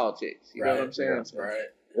the U-Haul chicks. You know what I'm saying? Yeah, right.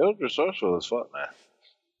 Those were social as fuck, man.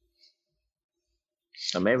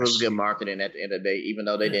 So maybe it was good marketing at the end of the day, even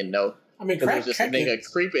though they didn't know. I mean, it was just a nigga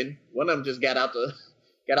creeping. One of them just got out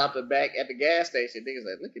the back at the gas station. Niggas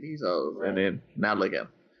like, look at these hoes, and then now look at them.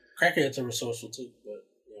 Crackheads are social too, but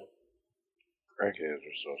yeah. Crackheads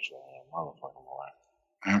are social, motherfucking boy.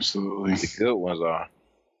 Absolutely. The good ones are.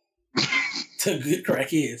 The good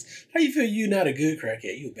crackheads. How you feel you not a good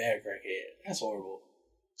crackhead? You a bad crackhead. That's horrible.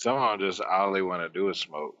 Some of them just all they want to do is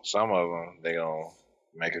smoke. Some of them they gonna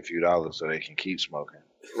make a few dollars so they can keep smoking.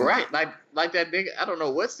 Right, like that nigga. I don't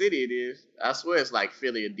know what city it is. I swear it's like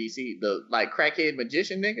Philly or DC. The like crackhead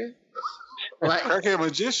magician nigga. Like crackhead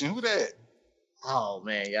magician. Who that? Oh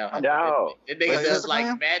man, y'all. No, the nigga does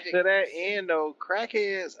like magic. To that end though,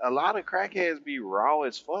 crackheads. A lot of crackheads be raw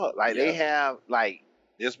as fuck. Like they have like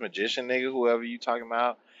this magician nigga, whoever you talking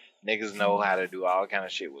about. Niggas know how to do all kind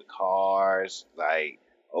of shit with cars. Like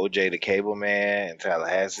OJ the Cable Man in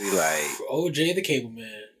Tallahassee. Like OJ the Cable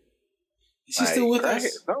Man. Is he like, still with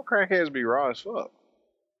us? Some crackheads be raw as fuck.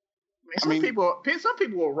 Some people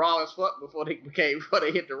were raw as fuck before they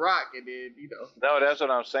hit the rock, and then No, that's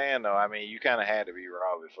what I'm saying though. I mean, you kind of had to be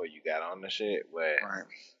raw before you got on the shit. But right.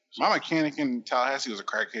 My mechanic in Tallahassee was a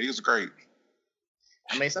crackhead. He was great.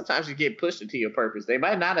 I mean, sometimes you get pushed into your purpose. They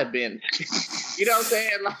might not have been, you know what I'm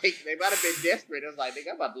saying? Like they might have been desperate. It's like, nigga,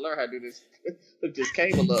 I'm about to learn how to do this. Hook this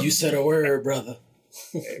cable up. You said a word, brother.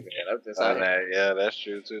 Hey, man, I'm just yeah, that's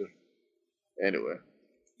true too. Anyway.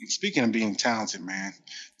 Speaking of being talented, man,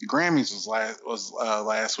 the Grammys was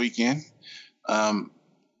last weekend.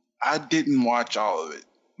 I didn't watch all of it,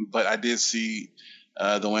 but I did see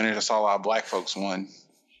the winners. I saw a lot of black folks won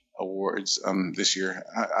awards this year.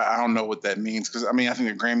 I don't know what that means because I think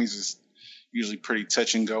the Grammys is usually pretty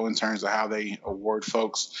touch and go in terms of how they award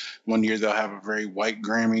folks. One year they'll have a very white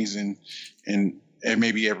Grammys and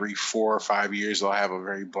maybe every 4 or 5 years they'll have a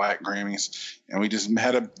very black Grammys, and we just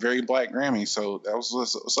had a very black Grammy, so that was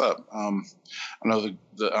what's up. I know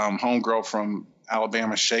the homegirl from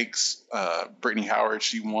Alabama Shakes, Brittany Howard,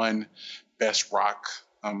 she won Best Rock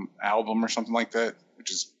Album or something like that,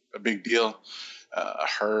 which is a big deal.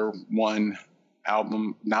 Her one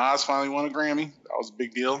album, Nas finally won a Grammy. That was a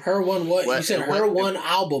big deal. Her one what? You said her one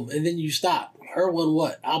album, and then you stopped. Her one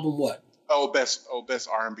what? Album what? Best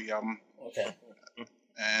R&B album. Okay.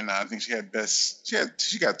 And I think she had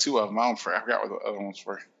she got 2 of them. I forgot what the other ones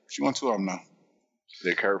were. She won 2 of them now.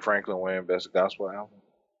 Did Kirk Franklin win Best Gospel Album?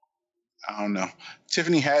 I don't know.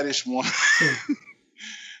 Tiffany Haddish won.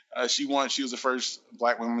 She won. She was the first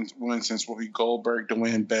black woman since Whoopi Goldberg to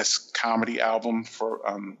win Best Comedy Album for.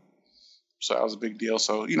 So that was a big deal.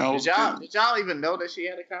 So did y'all even know that she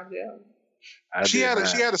had a comedy album? She had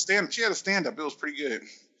a stand up. It was pretty good.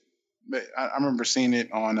 But I remember seeing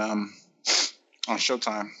it on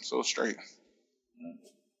Showtime, so it was straight.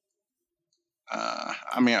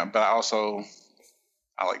 But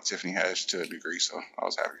I like Tiffany Haddish to a degree, so I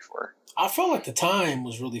was happy for her. I felt like the time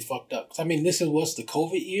was really fucked up. This was the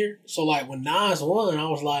COVID year, so like when Nas won, I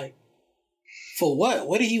was like, for what?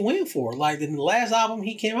 What did he win for? Like in the last album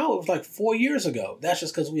he came out with was like 4 years ago. That's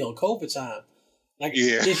just because we on COVID time.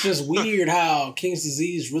 It's just weird how King's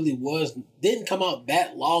Disease really didn't come out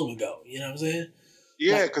that long ago. You know what I'm saying?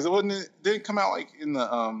 Yeah, because it didn't come out like in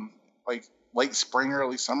the late spring,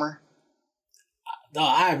 early summer. No,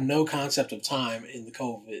 I have no concept of time in the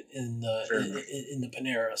COVID in the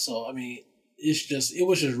Panera. So it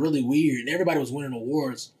was just really weird, and everybody was winning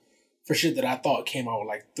awards for shit that I thought came out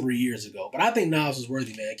like 3 years ago. But I think Nas was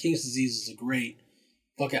worthy, man. King's Disease is a great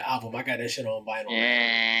fucking album. I got that shit on vinyl.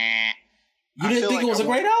 You didn't think it was a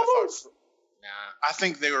great album? Nah. I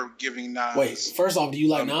think they were giving Nas. Wait, first off, do you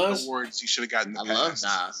like Nas? Awards he should have gotten. I love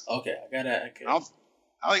Nas. Okay, I got that. Okay.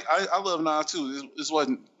 I I love Nas too. This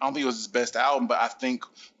wasn't. I don't think it was his best album, but I think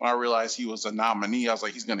when I realized he was a nominee, I was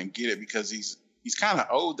like, he's gonna get it because he's kind of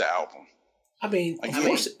owed the album. I mean, Like, of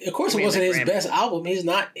course, it wasn't his best album. He's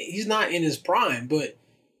not in his prime, but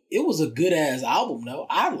it was a good ass album. Though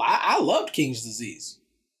I loved King's Disease.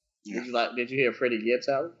 Yeah. Did you hear Freddie Gibbs'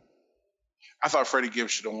 album? I thought Freddie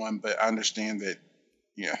Gibbs should have won, but I understand that.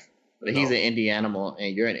 Yeah, But he's an indie animal,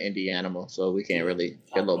 and you're an indie animal, so we can't really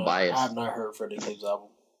get a little biased. I have not heard Freddie Gibbs' album,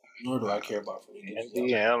 nor do I care about Freddie Gibbs'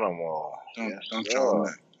 Indie album. animal. don't y'all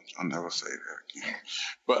that. I'll never say that again.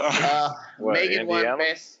 But Megan won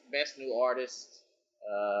Indiana? best new artist.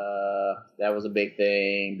 That was a big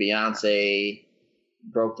thing. Beyonce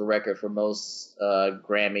broke the record for most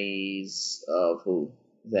Grammys of who?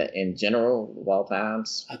 Is that in general of all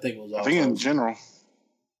times? I think it was. I think in general,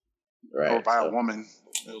 Right. or by a woman,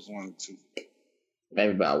 it was one or two.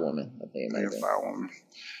 Maybe by a woman. I think it might Maybe have by a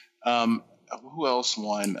woman. Who else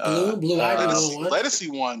won? Blue Ivy won.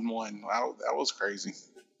 Ledisi won one. Wow, that was crazy.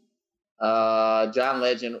 John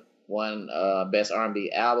Legend won best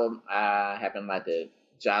R&B album. I haven't liked the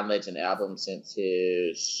John Legend album since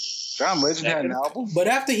his John Legend had an album. But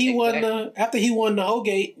after he won the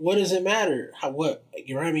Holgate, what does it matter? What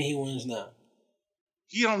Grammy he wins now?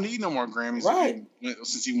 He don't need no more Grammys, Right?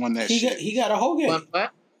 Since he won that shit. He got a Holgate.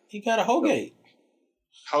 What? He got a Holgate.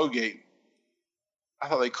 Holgate. I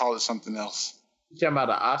thought they called it something else. You talking about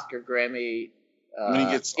the Oscar Grammy? When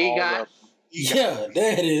he gets all EGOT? Yeah,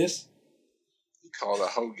 there it is. He called it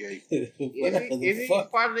Holgate. Is he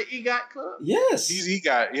part of the EGOT club? Yes. He's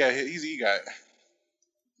EGOT. Yeah, he's EGOT.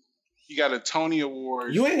 He got a Tony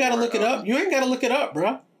Award. You ain't got to look it up. You ain't got to look it up,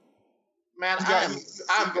 bro. Man,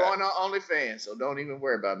 I'm going on OnlyFans, so don't even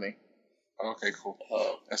worry about me. Okay, cool.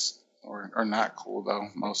 That's or not cool though,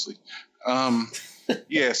 mostly.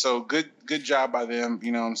 Yeah, so good job by them.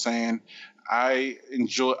 You know what I'm saying? I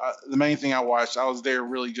enjoy the main thing I watched. I was there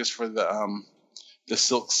really just for the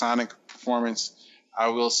Silk Sonic performance. I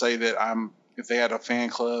will say that if they had a fan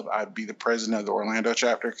club, I'd be the president of the Orlando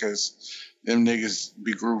chapter because them niggas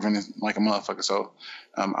be grooving like a motherfucker. So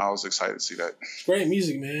I was excited to see that. It's great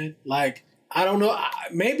music, man. Like I don't know.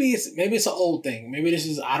 Maybe it's an old thing. Maybe this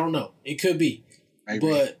is I don't know. It could be,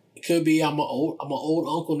 but it could be I'm an old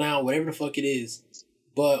uncle now. Whatever the fuck it is.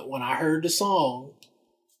 But when I heard the song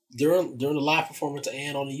during the live performance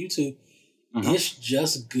and on the YouTube, it's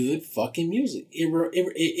just good fucking music.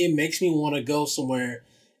 It makes me want to go somewhere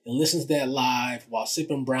and listen to that live while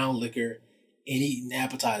sipping brown liquor and eating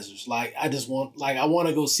appetizers. Like I want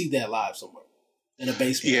to go see that live somewhere in a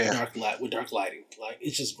basement with dark lighting. Like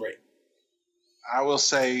it's just great. I will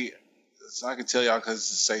say, so I can tell y'all because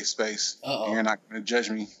it's a safe space. And you're not going to judge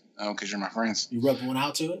me because you're my friends. You rubbing one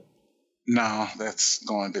out to it? No, that's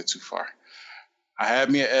going a bit too far. I had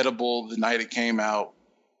me an edible the night it came out,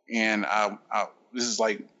 and this is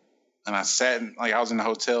like, and I sat in, like I was in the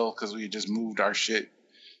hotel because we had just moved our shit,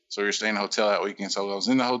 so we were staying in the hotel that weekend. So I was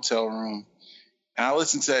in the hotel room, and I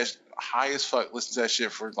listened to that high as fuck. Listened to that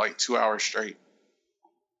shit for like 2 hours straight.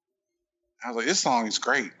 I was like, this song is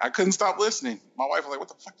great. I couldn't stop listening. My wife was like, what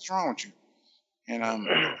the fuck is wrong with you? And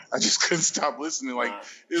I just couldn't stop listening. Like,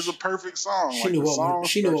 it was a perfect song. She knew what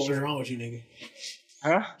was wrong with you, nigga.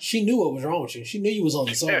 Huh? She knew what was wrong with you. She knew you was on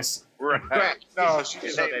the sauce. Right. No, she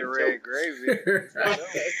It's just the red gravy.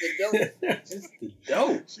 It's the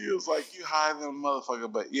dope. She was like, you high than a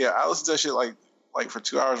motherfucker. But yeah, I listened to that shit like for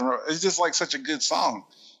 2 hours in a row. It's just like such a good song.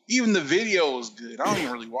 Even the video was good. I don't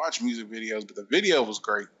even really watch music videos, but the video was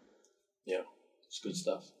great. Yeah, it's good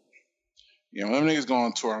stuff. Yeah, when them niggas go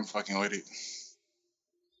on tour, I'm fucking with it.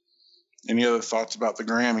 Any other thoughts about the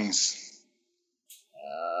Grammys?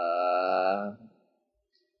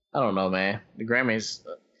 I don't know, man. The Grammys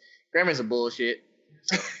are bullshit.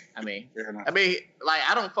 So, I mean, like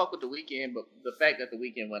I don't fuck with The Weeknd, but the fact that The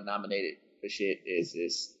Weeknd wasn't nominated for shit is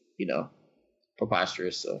just,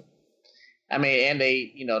 preposterous. So, I mean, and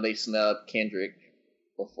they snubbed Kendrick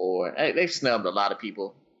before. They've snubbed a lot of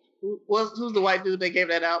people. Who's the white dude they gave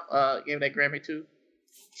that Grammy to?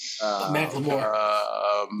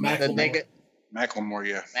 Macklemore. Macklemore,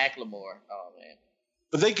 yeah. Macklemore. Oh man.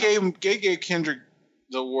 But they gave Kendrick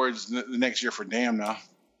the awards the next year for Damn now.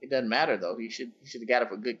 It doesn't matter though. He should have got it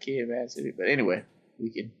for Good Kid, Man City. But anyway,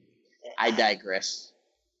 I digress.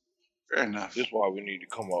 Fair enough. This is why we need to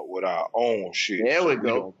come up with our own shit. There we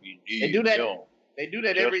go. They do that. They do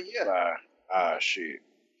that every year. Shit.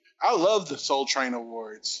 I love the Soul Train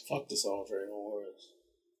Awards. Fuck the Soul Train Awards.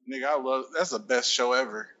 Nigga, that's the best show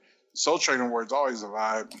ever. Soul Train Awards always a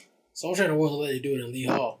vibe. Soul Train Awards let you do it in Lee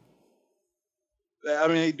Hall. I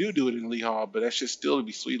mean, they do it in Lee Hall, but that should still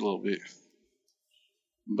be sweet a little bit.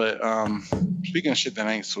 But speaking of shit that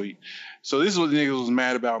ain't sweet, so this is what the niggas was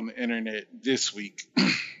mad about on the internet this week.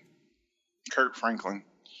 Kirk Franklin.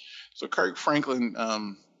 So Kirk Franklin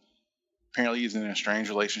apparently is in a strange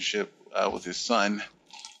relationship with his son.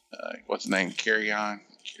 What's his name? Carry on.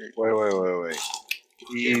 Wait.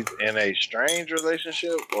 He's in a strange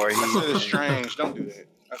relationship, or he's I said it's strange. Don't do that.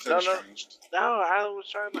 I said estranged. No, I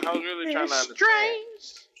was really trying to understand.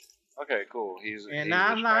 Strange. Okay, cool. He's I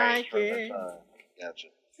like it. Gotcha.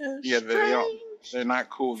 Yeah, they're not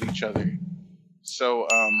cool with each other. So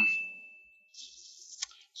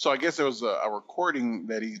I guess there was a recording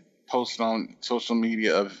that he posted on social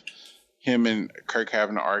media of him and Kirk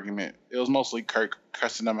having an argument. It was mostly Kirk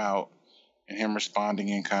cussing him out and him responding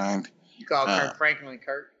in kind. You call Kirk Franklin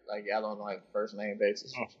Kirk? Like, y'all on like first name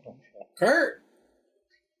basis? Kurt.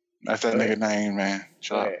 That's that nigga name, man.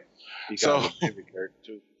 Chill out. So Kirk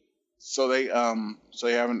too. So they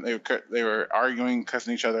were arguing,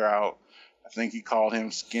 cussing each other out. I think he called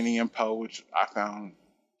him Skinny and Poe, which I found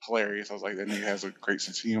hilarious. I was like, that nigga has a great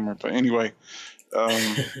sense of humor. But anyway,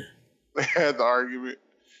 they had the argument.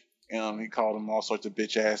 He called him all sorts of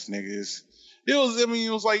bitch ass niggas. It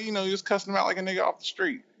was like, he was cussing him out like a nigga off the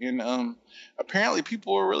street. And apparently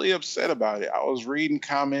people were really upset about it. I was reading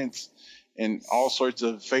comments and all sorts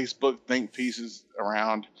of Facebook think pieces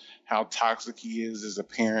around how toxic he is as a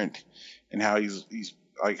parent and how he's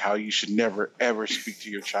like how you should never ever speak to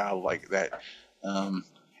your child like that.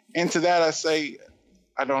 And to that I say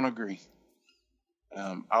I don't agree.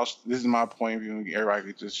 This is my point of view. Everybody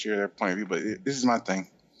could just share their point of view, but this is my thing.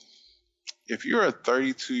 If you're a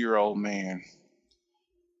 32-year-old man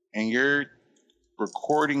and you're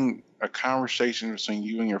recording a conversation between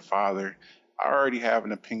you and your father, I already have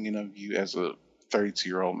an opinion of you as a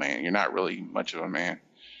 32-year-old man. You're not really much of a man.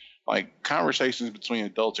 Like, conversations between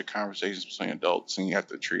adults are conversations between adults, and you have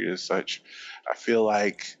to treat it as such. I feel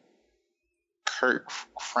like Kirk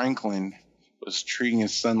Franklin was treating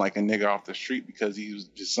his son like a nigga off the street because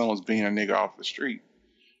his son was being a nigga off the street.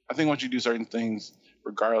 I think once you do certain things,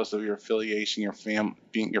 regardless of your affiliation, your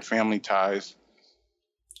family ties,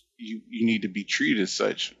 you need to be treated as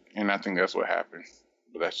such. And I think that's what happened.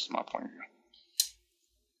 But that's just my point of view.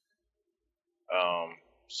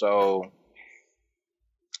 So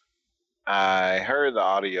I heard the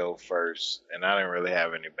audio first, and I didn't really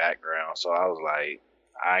have any background, so I was like,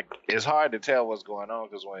 it's hard to tell what's going on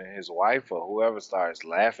because when his wife or whoever starts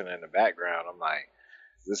laughing in the background, I'm like,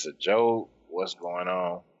 is this a joke? What's going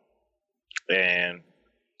on? And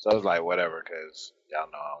so I was like, whatever, because y'all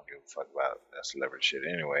know I don't give a fuck about that celebrity shit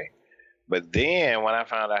anyway. But then when I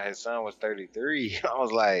found out his son was 33, I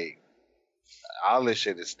was like, all this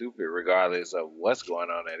shit is stupid regardless of what's going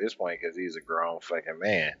on at this point because he's a grown fucking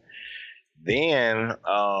man. Then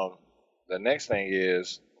the next thing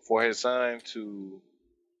is for his son to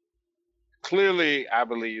clearly, I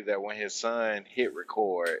believe that when his son hit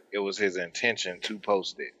record, it was his intention to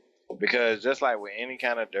post it. Because just like with any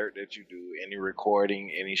kind of dirt that you do, any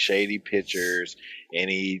recording, any shady pictures,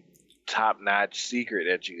 any top-notch secret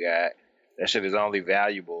that you got, that shit is only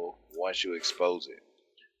valuable once you expose it.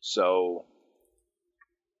 So,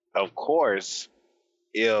 of course,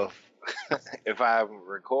 if I'm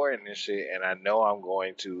recording this shit and I know I'm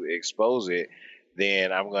going to expose it,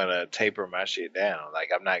 then I'm going to taper my shit down. Like,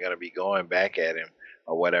 I'm not going to be going back at him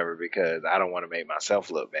or whatever because I don't want to make myself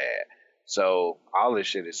look bad. So all this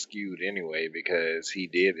shit is skewed anyway because he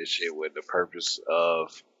did this shit with the purpose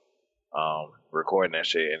of recording that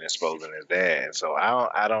shit and exposing his dad. So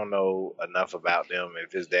I don't know enough about them.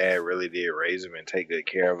 If his dad really did raise him and take good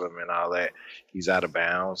care of him and all that, he's out of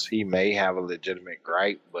bounds. He may have a legitimate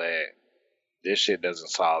gripe, but this shit doesn't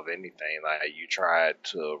solve anything. Like, you tried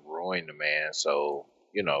to ruin the man, so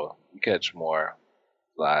you catch more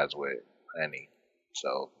flies with honey.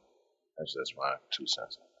 So that's just my 2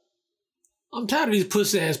 cents. I'm tired of these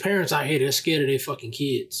pussy ass parents out here that's scared of their fucking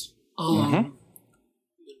kids.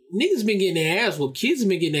 Niggas been getting their ass whooped. Kids have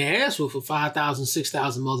been getting their ass whooped for 5,000,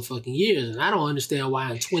 6,000 motherfucking years. And I don't understand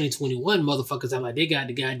why in 2021 motherfuckers act like they got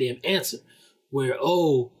the goddamn answer. Where,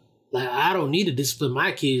 I don't need to discipline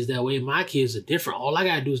my kids that way. My kids are different. All I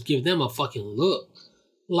gotta do is give them a fucking look.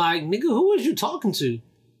 Like, nigga, who is you talking to?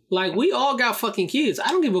 Like, we all got fucking kids. I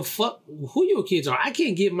don't give a fuck who your kids are. I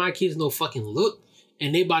can't give my kids no fucking look.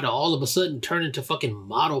 And they about to all of a sudden turn into fucking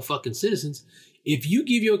model fucking citizens. If you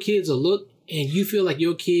give your kids a look and you feel like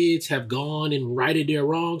your kids have gone and righted their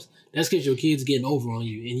wrongs, that's because your kids getting over on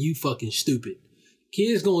you and you fucking stupid.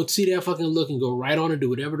 Kids gonna see that fucking look and go right on and do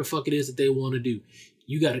whatever the fuck it is that they want to do.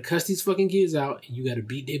 You gotta cuss these fucking kids out and you gotta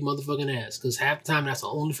beat their motherfucking ass because half the time that's the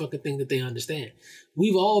only fucking thing that they understand.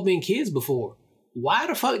 We've all been kids before. why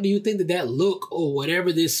the fuck do you think that look or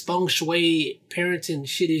whatever this feng shui parenting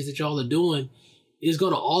shit is that y'all are doing is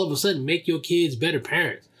going to all of a sudden make your kids better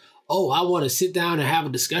parents? Oh, I want to sit down and have a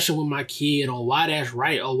discussion with my kid on why that's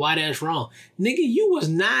right or why that's wrong. Nigga, you was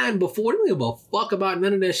 9 before. You don't give a fuck about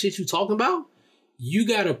none of that shit you talking about. You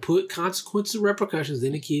got to put consequences and repercussions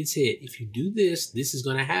in the kid's head. If you do this, this is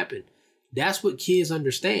going to happen. That's what kids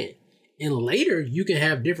understand. And later, you can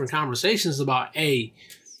have different conversations about, hey,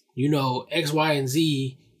 you know, X, Y, and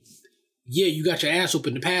Z. Yeah, you got your ass up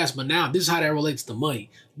in the past, but now this is how that relates to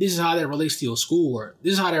money. This is how that relates to your schoolwork.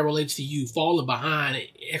 This is how that relates to you falling behind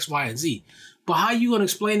X, Y, and Z. But how you going to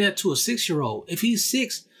explain that to a 6-year-old? If he's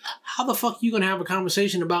 6, how the fuck you going to have a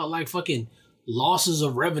conversation about like fucking losses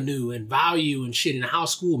of revenue and value and shit and how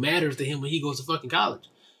school matters to him when he goes to fucking college?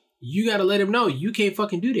 You got to let him know you can't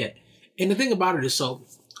fucking do that. And the thing about it is, so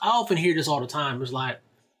I often hear this all the time. It's like,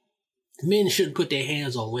 men shouldn't put their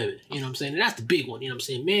hands on women. You know what I'm saying? And that's the big one. You know what I'm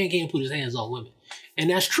saying? Man can't put his hands on women.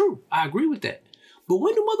 And that's true. I agree with that. But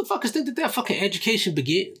when do motherfuckers think that fucking education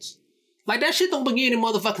begins? Like, that shit don't begin in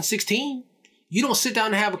motherfucking 16. You don't sit down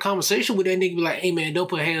and have a conversation with that nigga and be like, hey, man, don't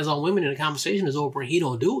put hands on women, and the conversation is over and he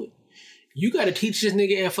don't do it. You got to teach this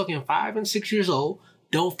nigga at fucking 5 and 6 years old,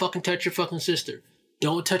 don't fucking touch your fucking sister.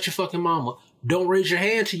 Don't touch your fucking mama. Don't raise your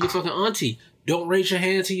hand to your fucking auntie. Don't raise your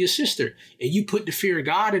hand to your sister. And you put the fear of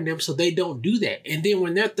God in them so they don't do that. And then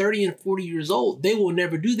when they're 30 and 40 years old, they will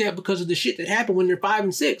never do that because of the shit that happened when they're 5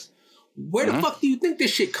 and 6. Where the fuck do you think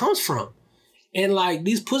this shit comes from? And like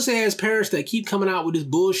these pussy ass parents that keep coming out with this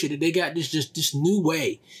bullshit that they got this new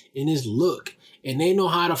way and this look. And they know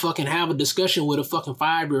how to fucking have a discussion with a fucking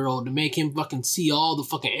 5-year-old to make him fucking see all the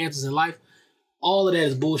fucking answers in life. All of that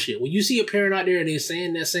is bullshit. When you see a parent out there and they're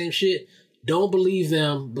saying that same shit, don't believe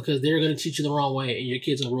them because they're going to teach you the wrong way and your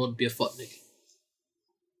kid's going to grow up to be a fuck nigga.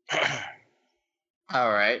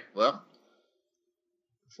 All right. Well,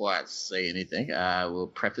 before I say anything, I will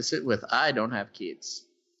preface it with I don't have kids,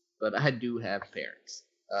 but I do have parents.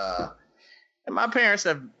 And my parents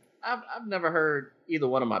have, I've never heard either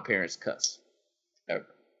one of my parents cuss. Ever.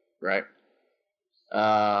 Right?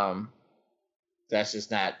 That's just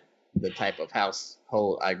not the type of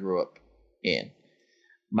household I grew up in.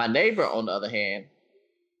 My neighbor, on the other hand,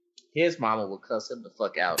 his mama would cuss him the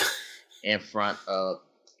fuck out in front of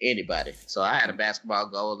anybody. So I had a basketball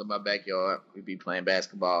goal in my backyard. We'd be playing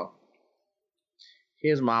basketball.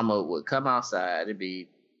 His mama would come outside. It'd be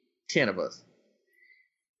 10 of us.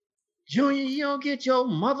 Junior, you don't get your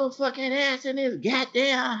motherfucking ass in this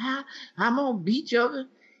goddamn house. I'm gonna beat you.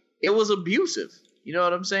 It was abusive. You know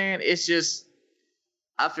what I'm saying? It's just,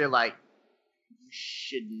 I feel like you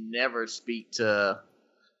should never speak to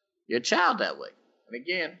your child that way. And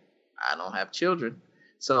again, I don't have children.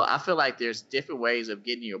 So I feel like there's different ways of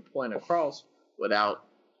getting your point across without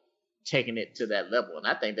taking it to that level. And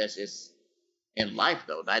I think that's just in life,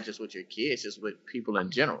 though, not just with your kids, just with people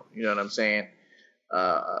in general. You know what I'm saying?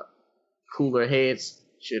 Cooler heads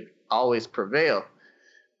should always prevail.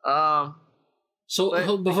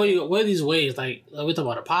 So before you go, what are these ways? Like we're talking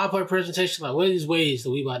about a PowerPoint presentation. Like, what are these ways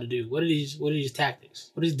that we about to do? What are these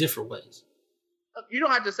tactics? What are these different ways? You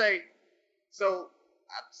don't have to say. So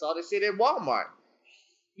I saw this shit at Walmart.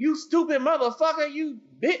 You stupid motherfucker! You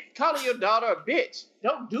bitch, calling your daughter a bitch.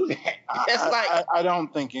 Don't do that. That's I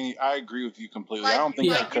don't think I agree with you completely. I don't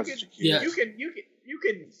think that because it's your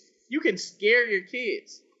kids. You can scare your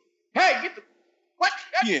kids. Hey, get the what?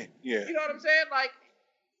 Yeah. You know what I'm saying? Like,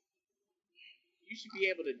 you should be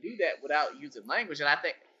able to do that without using language. And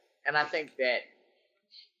I think that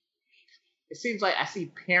it seems like I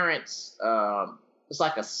see parents. It's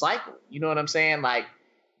like a cycle. You know what I'm saying? Like,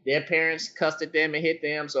 their parents cussed at them and hit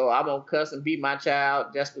them, so I'm gonna cuss and beat my child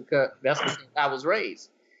just because that's the way I was raised.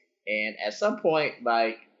 And at some point,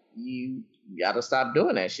 like, you gotta stop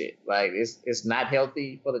doing that shit. Like, it's not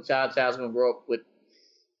healthy for the child. Child's gonna grow up with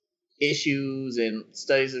issues, and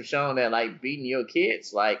studies have shown that like beating your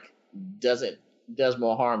kids like does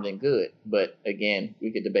more harm than good. But again,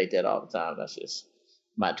 we could debate that all the time. That's just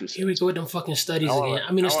my 2 cents. Here we go with them fucking studies again.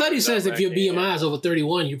 I mean, the study says if your BMI is over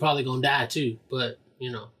 31, you're probably gonna die too. But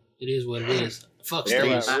you know, it is what it is. Fuck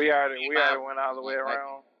studies. We already went all the way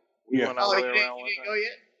around. We went all the way around. You didn't go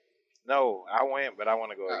yet? No, I went, but I want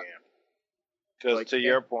to go again. Because to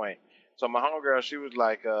your point, so my homegirl, she was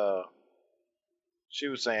like, she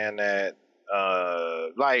was saying that,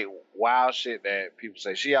 like, wild shit that people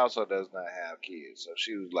say. She also does not have kids. So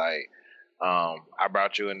she was like, I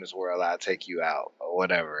brought you in this world, I'll take you out, or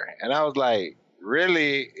whatever. And I was like,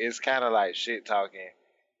 really? It's kind of like shit talking.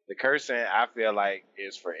 The cursing, I feel like,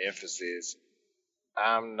 is for emphasis.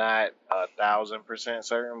 I'm not 1,000%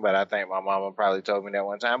 certain, but I think my mama probably told me that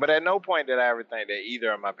one time. But at no point did I ever think that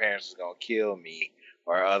either of my parents was gonna kill me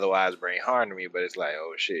or otherwise bring harm to me. But it's like,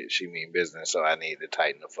 oh shit, she mean business, so I need to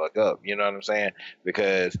tighten the fuck up. You know what I'm saying?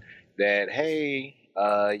 Because that, hey,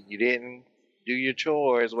 you didn't do your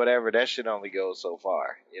chores, whatever, that shit only goes so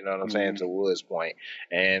far. You know what I'm saying? To Wood's point.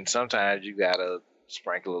 And sometimes you gotta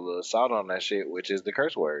sprinkle a little salt on that shit, which is the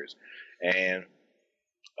curse words. And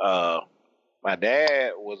my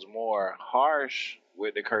dad was more harsh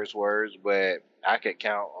with the curse words, but I could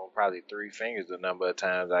count on probably 3 fingers the number of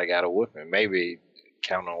times I got a whooping. Maybe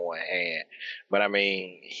count on one hand. But I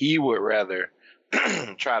mean, he would rather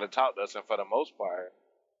try to talk to us, and for the most part,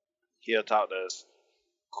 he'll talk to us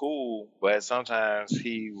cool, but sometimes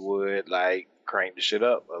he would like crank the shit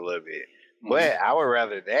up a little bit. But I would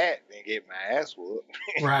rather that than get my ass whooped.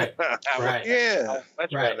 Right. Right. Yeah.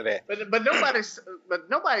 Much Right. rather that. But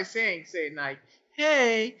nobody's saying like,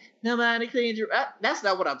 hey, nobody cleaned your. That's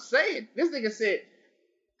not what I'm saying. This nigga said,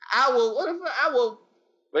 I will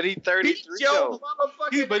But he beat 33 your though.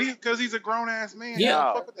 motherfucking. Because he's a grown ass man. Yeah.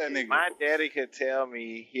 Yeah. Fuck with that nigga. My daddy could tell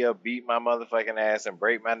me he'll beat my motherfucking ass and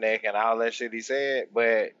break my neck and all that shit he said,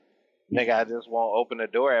 but nigga, I just won't open the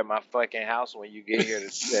door at my fucking house when you get here to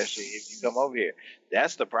see that shit if you come over here.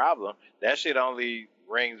 That's the problem. That shit only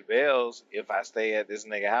rings bells if I stay at this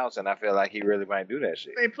nigga house and I feel like he really might do that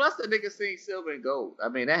shit. I mean, plus the nigga sing Silver and Gold. I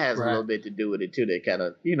mean, that has a Right. little bit to do with it too. That kind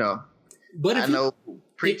of, But I if know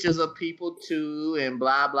preachers are people too, and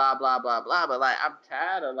blah blah blah blah blah. But like, I'm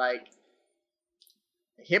tired of like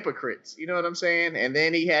hypocrites. You know what I'm saying? And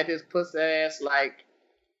then he had this puss ass like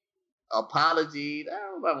apology. I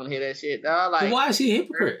don't want to hear that shit. No, like, why is he a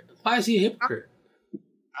hypocrite? Why is he a hypocrite?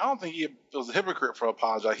 I don't think he was a hypocrite for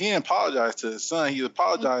apologizing. He didn't apologize to his son. He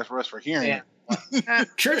apologized for us for hearing Yeah.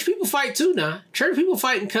 it. Church people fight too now. Church people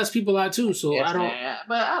fight and cuss people out too. So Yes, I don't. man.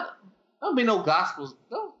 But don't be no gospels.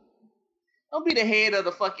 Don't be the head of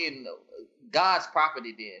the fucking God's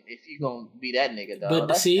property then. If you gonna be that nigga, dog. But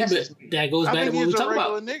That's just me. that goes I back to think what we he's a talking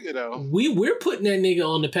regular about. nigga though. We're putting that nigga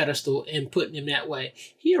on the pedestal and putting him that way.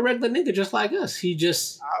 He a regular nigga just like us. He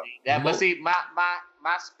just That, but see, my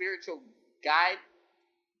spiritual guidance.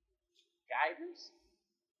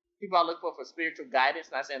 People I look for spiritual guidance.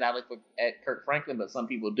 Not saying I look for at Kirk Franklin, but some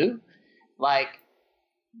people do. Like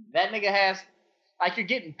that nigga has, like, you're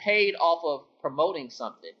getting paid off of promoting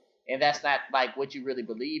something, and that's not like what you really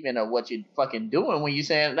believe in or what you're fucking doing when you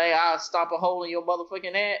saying, "Hey, I'll stomp a hole in your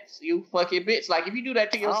motherfucking ass, you fucking bitch." Like if you do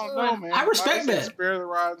that to I your don't son, know, man. I respect Somebody that. said spare the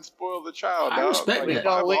rod and spoil the child. I dog. respect Like, that.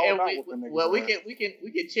 I we can.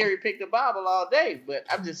 can cherry pick the Bible all day, but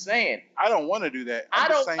I'm just saying. I don't want to do that. I I'm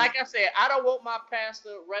don't just saying, like I said. I don't want my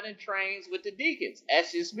pastor running trains with the deacons.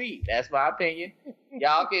 That's just me. That's my opinion.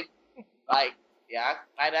 Y'all can like, yeah,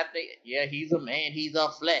 I think, yeah, he's a man. He's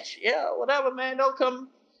of flesh. Yeah, whatever, man. Don't come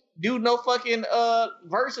do no fucking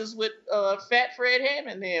verses with Fat Fred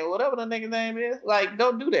Hammond. Then whatever the nigga name is. Like,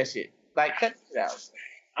 don't do that shit. Like, cut it out.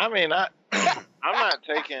 I mean, I'm not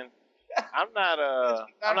taking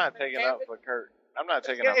up for Kurt. I'm not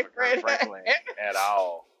taking up for Kurt Franklin at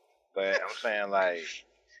all. But I'm saying, like,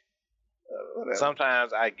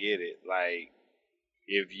 sometimes I get it. Like,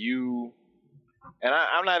 if you, and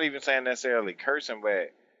I'm not even saying necessarily cursing,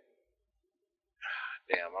 but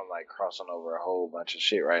damn, I'm like crossing over a whole bunch of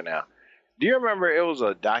shit right now. Do you remember it was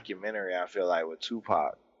a documentary, I feel like, with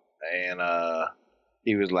Tupac, and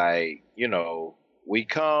he was like, we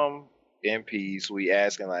come in peace, we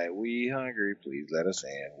asking like, we hungry, please let us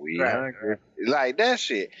in, we hungry, like that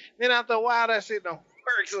shit. Then after a while, that shit don't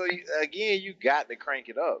work. So again, you got to crank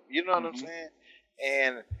it up. You know what I'm saying?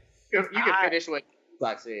 And You can finish what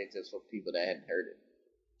Tupac said just for people that hadn't heard it.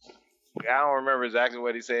 I don't remember exactly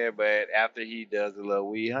what he said, but after he does the little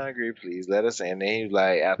 "we hungry, please let us in," then he was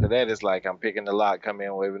like, after that, it's like I'm picking the lock, come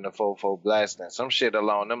in waving the 4-4 blasting, some shit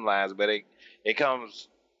along them lines. But it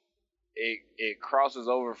crosses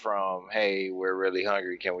over from, hey, we're really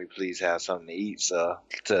hungry, can we please have something to eat, so,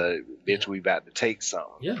 to bitch, we about to take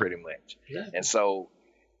something, pretty much. Yeah. And so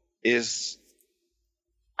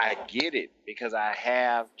I get it because I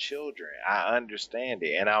have children. I understand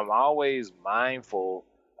it, and I'm always mindful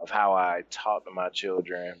of how I talk to my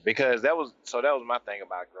children, because that was my thing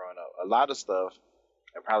about growing up. A lot of stuff,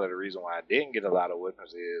 and probably the reason why I didn't get a lot of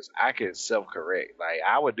whippings, is I could self-correct. Like,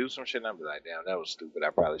 I would do some shit and I'd be like, damn, that was stupid. I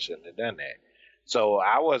probably shouldn't have done that. So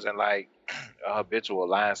I wasn't like a habitual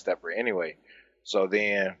line stepper anyway. So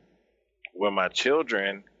then when my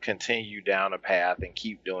children continue down a path and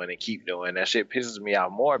keep doing, that shit pisses me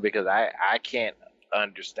off more, because I can't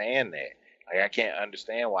understand that. Like, I can't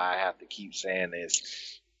understand why I have to keep saying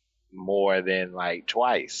this more than like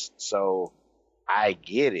twice. So I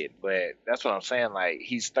get it, but that's what I'm saying. Like,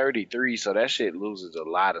 he's 33, so that shit loses a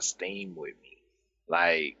lot of steam with me.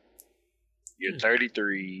 Like, you're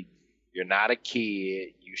 33, you're not a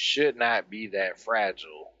kid, you should not be that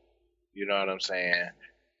fragile. You know what I'm saying?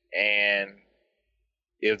 And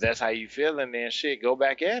if that's how you feeling, then shit, go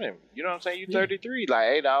back at him. You know what I'm saying? You 33. Like,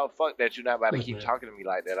 hey, dog, fuck that. You're not about to keep talking to me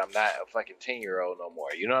like that. I'm not a fucking 10-year-old no more.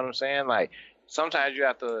 You know what I'm saying? Like, sometimes you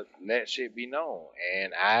have to let shit be known.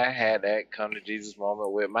 And I had that come to Jesus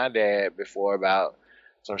moment with my dad before about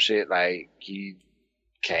some shit. Like, he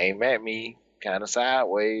came at me kind of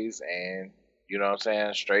sideways and, you know what I'm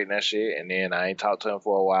saying, straighten that shit. And then I ain't talked to him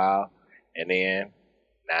for a while. And then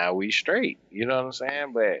now we straight. You know what I'm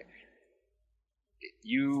saying? But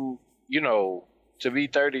you know, to be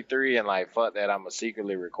 33 and like, fuck that, I'ma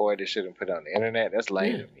secretly record this shit and put it on the internet, that's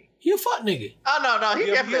lame to me. He a fuck nigga. Oh no, he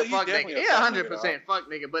definitely a fuck definitely nigga. He 100% fuck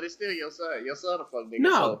nigga, but it's still your son. Your son a fuck nigga.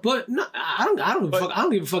 No, but no, I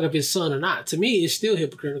don't give a fuck if his son or not. To me, it's still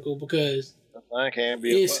hypocritical because the son can't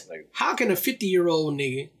be a fuck nigga. How can a 50-year-old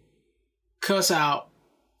nigga cuss out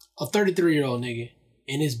a 33-year-old nigga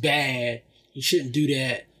and it's bad? You shouldn't do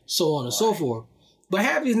that, so on and so forth. But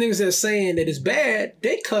half these niggas that's saying that it's bad,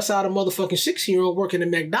 they cuss out a motherfucking 16-year-old working at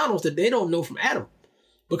McDonald's that they don't know from Adam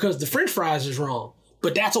because the French fries is wrong.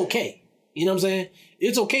 But that's okay. You know what I'm saying?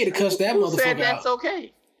 It's okay to cuss that motherfucker said that's out.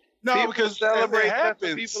 okay? No, People because celebrate that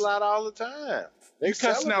happens. people out all the time. They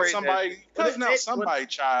cussing out somebody,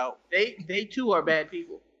 child. They too are bad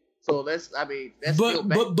people. So that's still bad.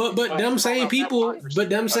 But them same people,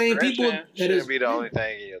 that shouldn't be the only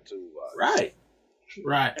thing in your toolbox.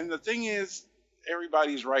 Right. And the thing is,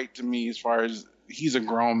 everybody's right to me as far as he's a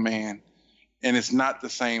grown man, and it's not the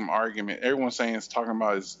same argument. Everyone's saying it's talking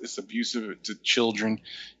about it's abusive to children.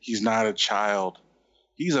 He's not a child.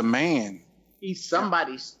 He's a man. He's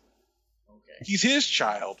somebody's. Okay. He's his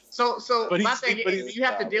child. So my thing is, you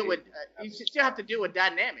have to deal with you have to deal with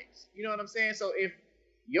dynamics. You know what I'm saying? So if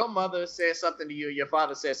your mother says something to you, your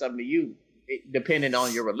father says something to you, depending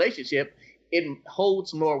on your relationship, it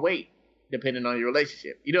holds more weight depending on your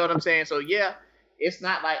relationship. You know what I'm saying? So yeah, it's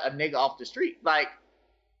not like a nigga off the street, like.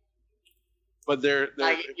 But they're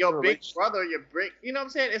like your big brother, your brick. You know what I'm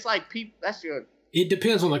saying? It's like people. That's your. It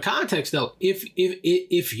depends on the context, though.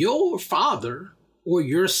 If your father or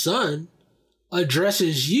your son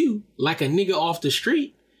addresses you like a nigga off the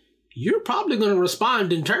street, you're probably going to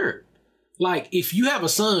respond in turn. Like if you have a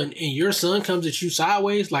son and your son comes at you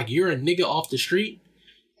sideways, like you're a nigga off the street,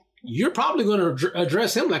 you're probably going to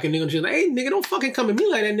address him like a nigga. Like, hey, nigga, don't fucking come at me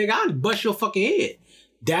like that, nigga. I'll bust your fucking head.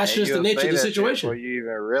 That's just the nature of the situation. Before you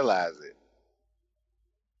even realize it.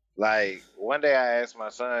 Like, one day I asked my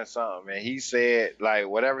son something, and he said, like,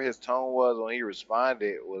 whatever his tone was when he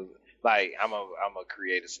responded was, like, I'm a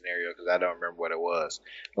create a scenario because I don't remember what it was.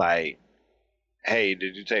 Like, hey,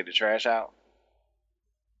 did you take the trash out?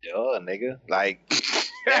 Duh, nigga. Like,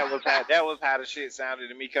 that was how the shit sounded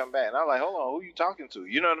to me coming back. And I was like, hold on, who you talking to?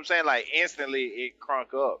 You know what I'm saying? Like, instantly it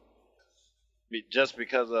crunk up just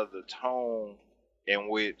because of the tone in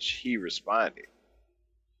which he responded.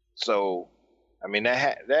 So, I mean,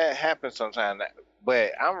 that happens sometimes,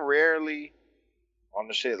 but I'm rarely on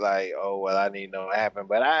the shit like, oh, well, I need to know what happened,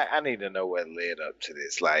 but I need to know what led up to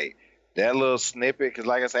this. Like, that little snippet, because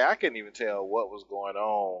like I say, I couldn't even tell what was going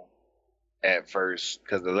on at first,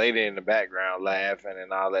 because the lady in the background laughing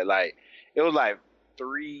and all that, like, it was like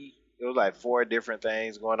 4 different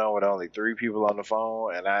things going on with only 3 people on the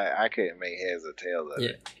phone, and I couldn't make heads or tails of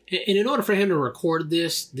it. And in order for him to record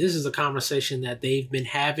this is a conversation that they've been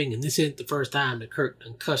having, and this isn't the first time that Kirk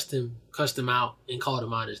cussed him out and called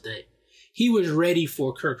him out his name. He was ready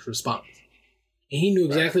for Kirk's response. And he knew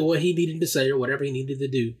exactly what he needed to say or whatever he needed to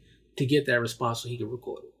do to get that response so he could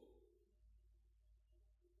record it.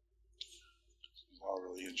 It's all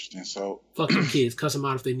really interesting. So fuck them kids, cuss them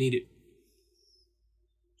out if they need it.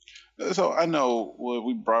 So I know what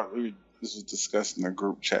this was discussed in the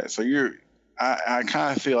group chat. So I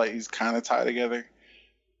kind of feel like he's kind of tied together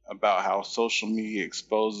about how social media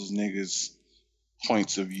exposes niggas'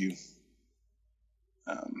 points of view.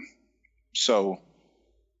 So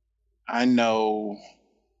I know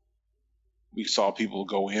we saw people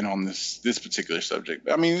go in on this particular subject.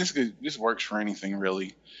 I mean, this works for anything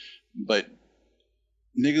really, but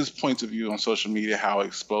niggas' points of view on social media, how it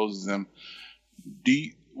exposes them.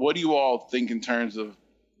 What do you all think in terms of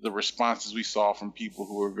the responses we saw from people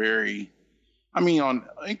who were very,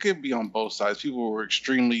 it could be on both sides. People who were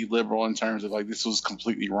extremely liberal in terms of like, this was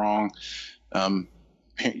completely wrong.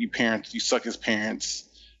 You suck as parents.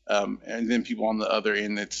 And then people on the other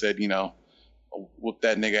end that said, whoop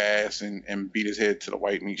that nigga ass and beat his head to the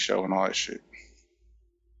white meat show and all that shit.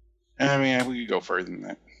 I mean, we could go further than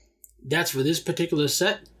that. That's for this particular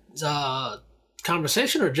set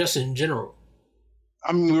conversation, or just in general?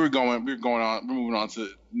 I mean, we're moving on to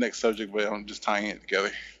the next subject, but I'm just tying it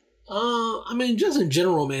together. I mean, just in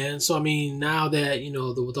general, man. So, I mean, now that, you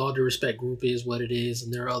know, the With All Due Respect group is what it is,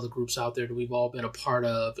 and there are other groups out there that we've all been a part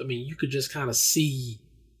of, I mean, you could just kind of see,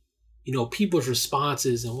 you know, people's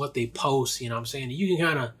responses and what they post, you know what I'm saying? You can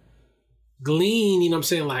kind of glean, you know what I'm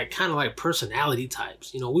saying, like, kind of like personality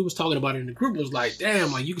types. You know, we was talking about it in the group, it was like,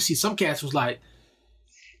 damn, like, you can see some cats was like,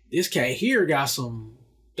 this cat here got some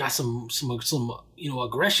you know,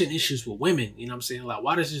 aggression issues with women, you know what I'm saying? Like,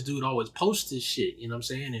 why does this dude always post this shit, you know what I'm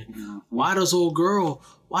saying? And why does old girl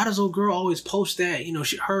always post that? You know,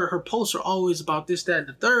 her posts are always about this, that, and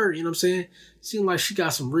the third, you know what I'm saying? Seems like she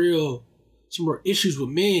got some real issues with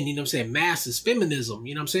men, you know what I'm saying? Masses, feminism,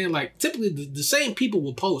 you know what I'm saying? Like, typically the same people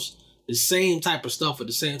will post the same type of stuff with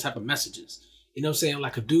the same type of messages. You know what I'm saying?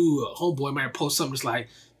 Like a homeboy might post something that's like,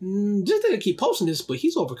 this nigga keep posting this, but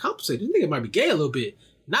he's overcompensating. This nigga might be gay a little bit.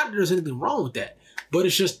 Not that there's anything wrong with that, but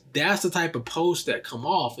it's just that's the type of posts that come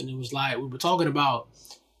off. And it was like, we were talking about,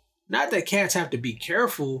 not that cats have to be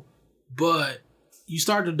careful, but you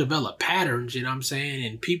start to develop patterns, you know what I'm saying?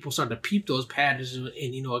 And people start to peep those patterns, and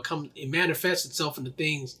you know, it manifests itself into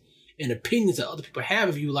things and opinions that other people have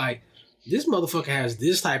of you, like, this motherfucker has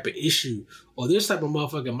this type of issue, or this type of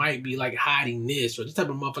motherfucker might be like hiding this, or this type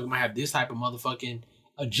of motherfucker might have this type of motherfucking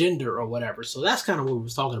agenda or whatever. So that's kind of what we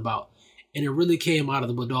was talking about. And it really came out of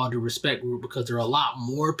the With All Due Respect group, because there are a lot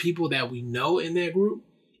more people that we know in that group,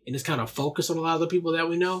 and it's kind of focused on a lot of the people that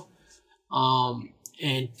we know.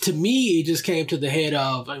 And to me, it just came to the head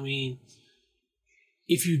of, I mean,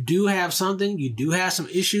 if you do have something, you do have some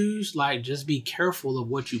issues, like, just be careful of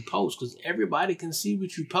what you post, because everybody can see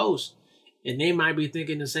what you post. And they might be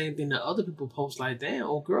thinking the same thing that other people post, like, damn,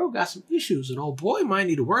 old girl got some issues, and old boy might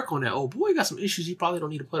need to work on that. Old boy got some issues he probably don't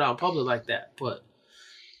need to put out in public like that. But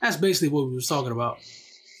that's basically what we were talking about.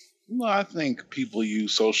 Well, I think people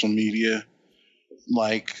use social media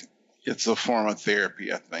like it's a form of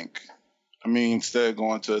therapy, I think. I mean, instead of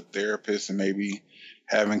going to a therapist and maybe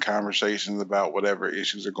having conversations about whatever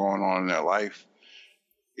issues are going on in their life,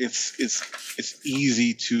 it's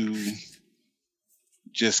easy to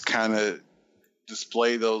just kind of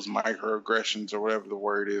display those microaggressions, or whatever the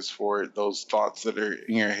word is for it, those thoughts that are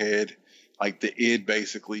in your head, like the id,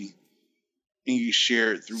 basically, and you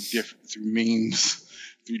share it through memes,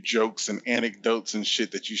 through jokes and anecdotes and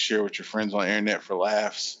shit that you share with your friends on the internet for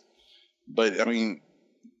laughs. But I mean,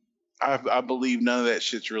 I believe none of that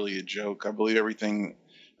shit's really a joke. I believe everything.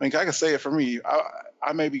 I mean, I can say it for me.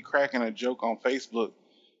 I may be cracking a joke on Facebook,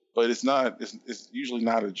 but it's not. It's usually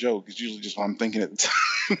not a joke. It's usually just what I'm thinking at the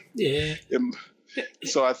time. Yeah.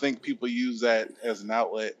 So I think people use that as an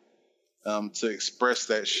outlet to express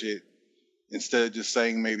that shit, instead of just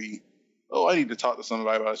saying maybe, oh, I need to talk to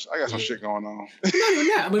somebody about it. I got some shit going on. Not even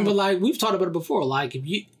that. I mean, but like, we've talked about it before. Like, if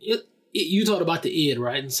you talked about the id,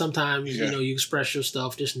 right? And sometimes, you know, you express your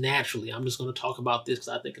stuff just naturally. I'm just going to talk about this because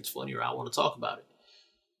I think it's funny, or I want to talk about it.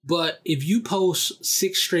 But if you post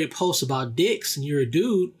 6 straight posts about dicks and you're a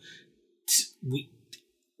dude,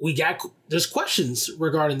 there's questions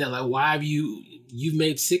regarding that. Like, why have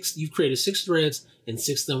you've created 6 threads and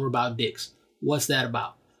 6 of them were about dicks. What's that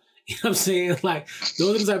about? You know what I'm saying? Like,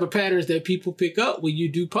 those are the type of patterns that people pick up when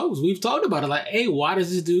you do posts. We've talked about it. Like, hey, why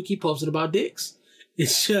does this dude keep posting about dicks?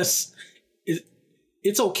 It's just,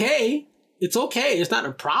 it's okay. It's okay. It's not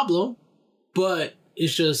a problem, but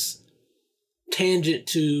it's just tangent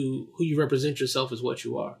to who you represent yourself as what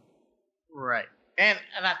you are. Right. And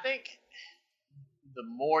I think the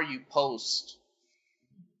more you post,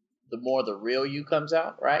 the more the real you comes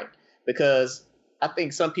out, right? Because I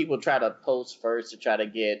think some people try to post first to try to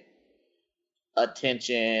get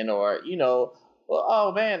attention, or, you know, well,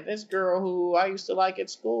 oh man, this girl who I used to like at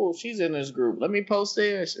school, she's in this group. Let me post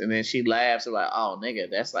this. And then she laughs and like, oh nigga,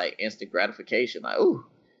 that's like instant gratification. Like, ooh,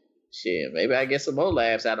 shit, maybe I get some more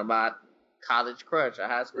laughs out of my college crush or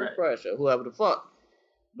high school crush or whoever the fuck.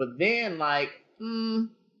 But then like, the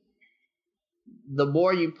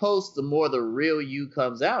more you post, the more the real you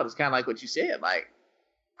comes out. It's kind of like what you said. Like,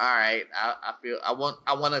 all right, I feel I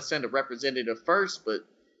want to send a representative first, but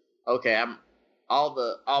okay, I'm all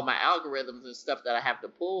my algorithms and stuff that I have to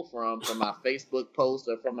pull from my Facebook post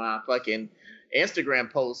or from my fucking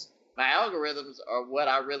Instagram posts. My algorithms are what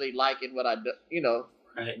I really like and what I do, you know,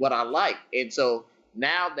 what I like. And so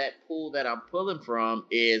now that pool that I'm pulling from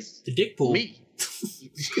is the dick pool. Me.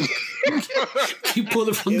 You pull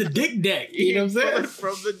it from the dick deck. You know what I'm saying? Pull it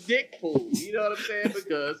from the dick pool. You know what I'm saying?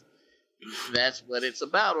 Because that's what it's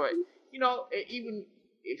about, right? You know, even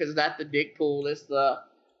if it's not the dick pool, it's the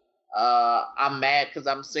I'm mad because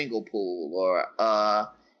I'm single pool, or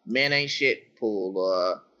men ain't shit pool,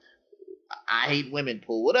 or I hate women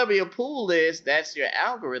pool. Whatever your pool is, that's your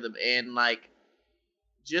algorithm. And like,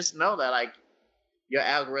 just know that like your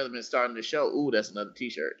algorithm is starting to show. Ooh, that's another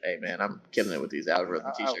T-shirt. Hey man, I'm killing it with these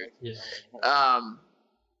algorithm T-shirts. Yeah.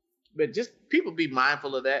 But just people be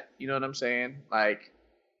mindful of that. You know what I'm saying? Like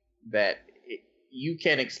that you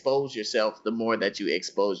can expose yourself the more that you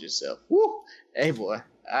expose yourself. Woo! Hey boy,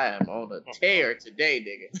 I am on a tear today,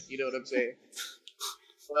 nigga. You know what I'm saying?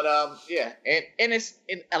 But yeah, and it's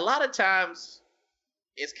and a lot of times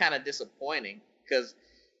it's kind of disappointing because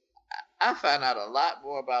I found out a lot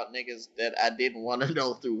more about niggas that I didn't want to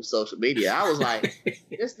know through social media. I was like,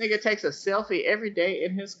 this nigga takes a selfie every day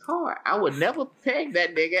in his car. I would never peg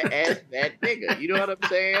that nigga as that nigga. You know what I'm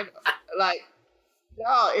saying? Like,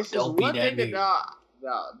 no, it's just one thing that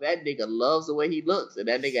that nigga loves the way he looks, and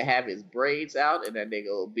that nigga have his braids out, and that nigga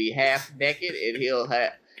will be half naked, and he'll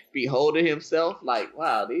be holding himself like,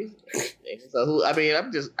 wow, these. So who? I mean, I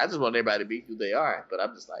just want everybody to be who they are, but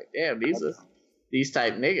I'm just like, damn, these are these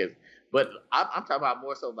type niggas. But I'm talking about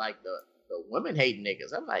more so like the women hating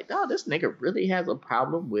niggas. I'm like, no, this nigga really has a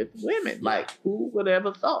problem with women. Like, who would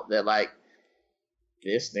ever thought that like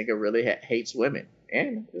this nigga really hates women?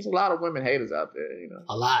 And there's a lot of women haters out there, you know.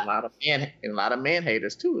 A lot of men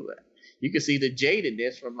haters too. Like, you can see the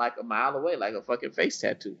jadedness from like a mile away, like a fucking face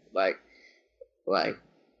tattoo. Like,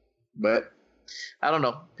 but I don't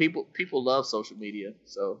know. People love social media,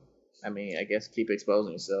 so I mean, I guess keep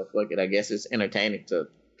exposing yourself. Look, I guess it's entertaining to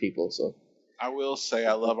people. So I will say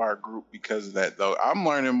I love our group because of that, though. I'm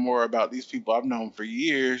learning more about these people I've known for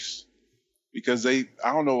years because I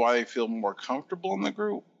don't know why they feel more comfortable in the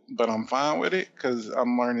group, but I'm fine with it because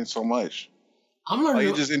I'm learning so much. I'm learning.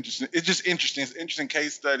 Like, it's just interesting. It's an interesting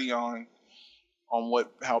case study on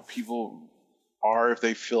how people are if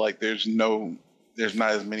they feel like there's not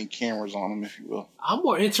as many cameras on them, if you will. I'm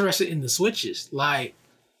more interested in the switches. Like,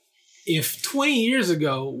 if 20 years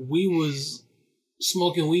ago we was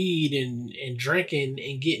smoking weed and drinking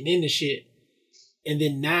and getting into shit, and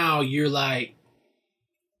then now you're like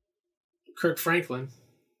Kirk Franklin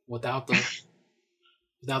without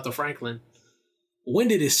the Franklin. When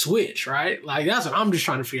did it switch, right? Like, that's what I'm just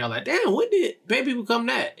trying to figure out. Like, damn, when did baby become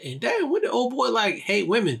that? And damn, when did old boy like hate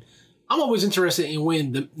women? I'm always interested in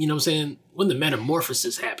when the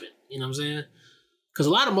metamorphosis happened. You know what I'm saying? Because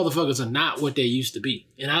a lot of motherfuckers are not what they used to be.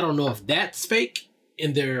 And I don't know if that's fake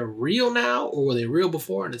and they're real now, or were they real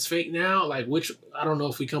before and it's fake now? Like, I don't know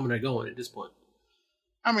if we coming or going at this point.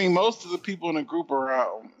 I mean, most of the people in the group are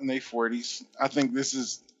out in their 40s. I think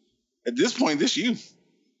at this point, this youth.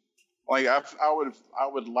 Like, I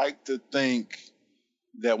would like to think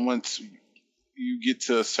that once you get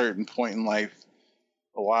to a certain point in life,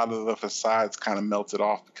 a lot of the facades kind of melted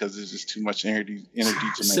off because there's just too much energy to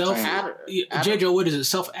maintain. JoJo, what is it?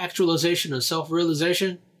 Self-actualization or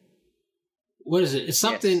self-realization? What is it? It's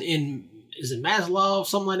something is it Maslow,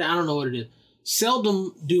 something like that? I don't know what it is.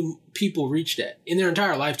 Seldom do people reach that in their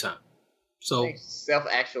entire lifetime. So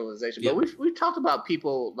self-actualization. Yeah. But we talked about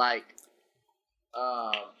people like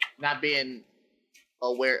not being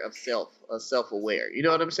aware of self-aware. You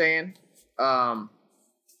know what I'm saying?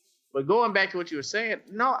 But going back to what you were saying,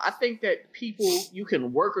 no, I think that you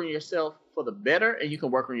can work on yourself for the better and you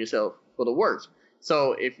can work on yourself for the worse.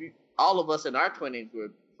 So if all of us in our 20s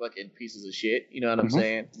were fucking pieces of shit, you know what I'm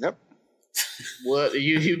saying? Yep. What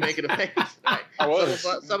you making a face? Right. I was.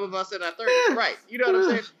 Some of us in our 30s, right? You know what I'm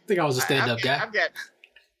saying? I think I was a stand-up guy.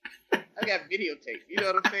 I got videotape. You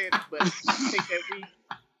know what I'm saying? But I think that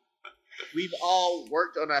we've all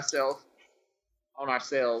worked on ourselves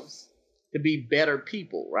to be better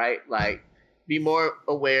people, right? Like, be more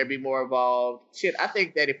aware, be more involved. Shit, I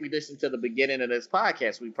think that if we listen to the beginning of this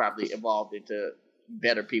podcast, we probably evolved into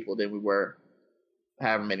better people than we were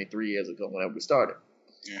however many 3 years ago whenever we started.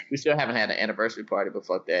 Yeah. We still haven't had an anniversary party, but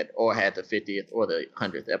fuck that, or had the 50th or the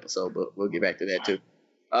 100th episode, but we'll get back to that too.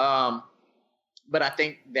 But I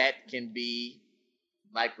think that can be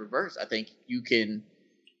like reverse. I think you can,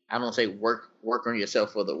 I don't say work on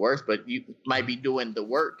yourself for the worst, but you might be doing the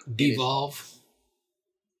work. Devolve.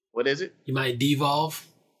 What is it? You might devolve.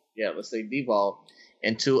 Yeah, let's say devolve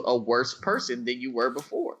into a worse person than you were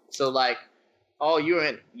before. So like,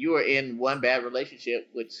 you were in one bad relationship,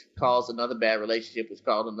 which caused another bad relationship, which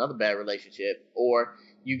caused another bad relationship, or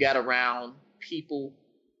you got around people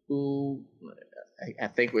who, I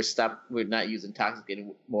think we're not using toxic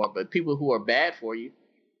anymore, but people who are bad for you,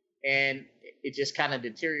 and it just kind of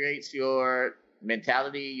deteriorates your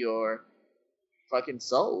mentality, your fucking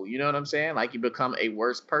soul. You know what I'm saying? Like you become a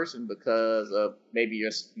worse person because of maybe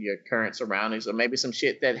your current surroundings, or maybe some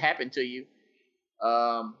shit that happened to you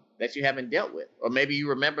that you haven't dealt with, or maybe you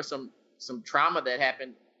remember some trauma that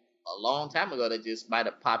happened a long time ago that just might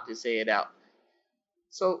have popped its head out.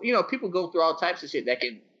 So people go through all types of shit that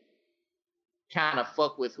can kind of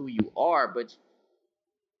fuck with who you are, but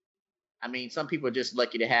I mean, some people are just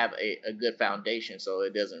lucky to have a good foundation, so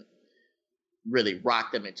it doesn't really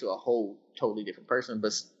rock them into a whole totally different person.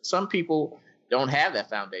 But some people don't have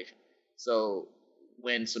that foundation. So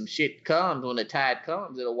when some shit comes, when the tide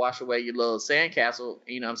comes, it'll wash away your little sandcastle,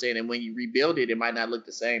 you know what I'm saying? And when you rebuild it, it might not look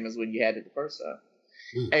the same as when you had it the first time.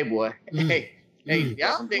 Hey, boy. Hey,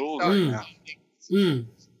 y'all think You're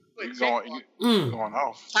going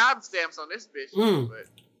off. Timestamps on this bitch. But,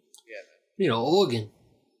 yeah, man. Oregon.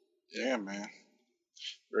 Yeah, man.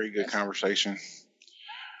 Very good conversation.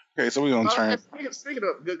 Okay, so we're going to turn. Speaking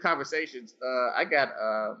of good conversations, I got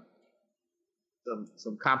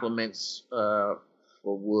some compliments for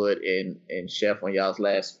Wood and Chef on y'all's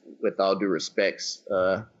last, with all due respects.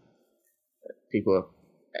 People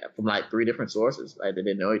from like 3 different sources, like they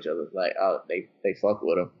didn't know each other, like they fuck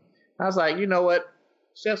with him. I was like, you know what?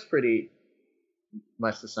 Chef's pretty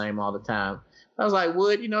much the same all the time. I was like,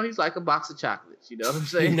 Wood, he's like a box of chocolates. You know what I'm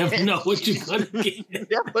saying? You never know what you're gonna get. You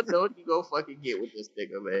never know what you gonna fucking get with this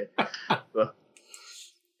nigga, man. So,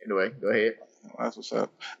 anyway, go ahead. That's what's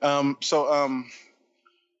up.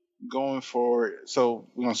 Going forward, so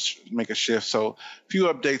we're gonna make a shift. So, a few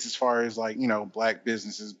updates as far as like black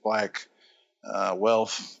businesses, black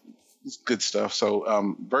wealth, it's good stuff.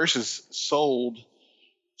 So, Versus sold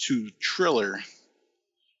to Triller,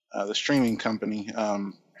 the streaming company.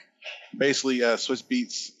 Basically, Swiss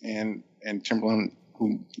Beats and Timbaland,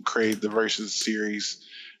 who created the Versus series,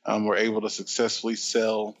 were able to successfully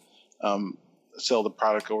sell the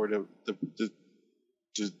product over to the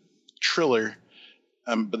Triller,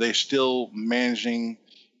 but they're still managing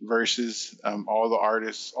Versus. All the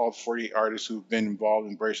artists, all 48 artists who've been involved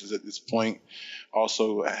in Versus at this point,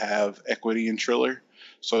 also have equity in Triller.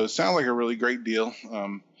 So it sounds like a really great deal.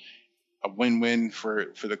 A win-win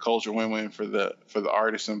for the culture, win-win for the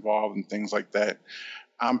artists involved and things like that.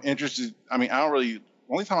 I'm interested. I mean,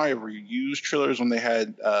 only time I ever used Triller is when they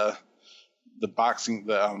had the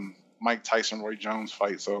Mike Tyson Roy Jones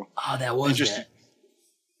fight. So that was interesting.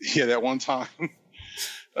 Yeah, that one time.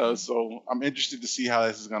 So I'm interested to see how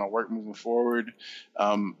this is going to work moving forward.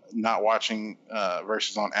 Not watching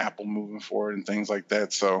Versus on Apple moving forward and things like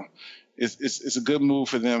that. So it's a good move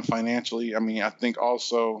for them financially. I mean, I think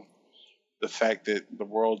also the fact that the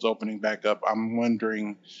world's opening back up, I'm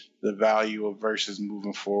wondering the value of Versus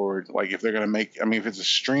moving forward. Like if they're going to if it's a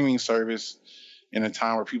streaming service in a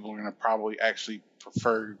time where people are going to probably actually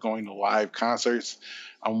prefer going to live concerts,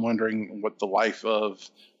 I'm wondering what the life of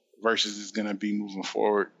Versus is going to be moving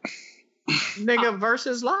forward. Nigga,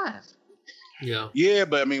 Versus live. Yeah. Yeah,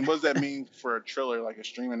 but I mean, what does that mean for a Triller, like a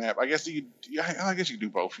streaming app? I guess you do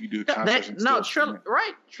both. You do concerts. Triller,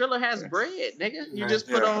 right? Triller has bread, nigga. You just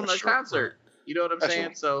put on a concert. You know what I'm saying?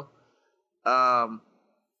 Right. So, I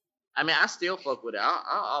mean, I still fuck with it.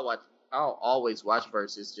 I'll always watch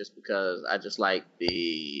Versus just because I just like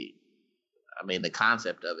the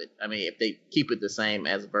concept of it. I mean, if they keep it the same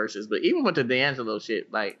as Versus, but even with the D'Angelo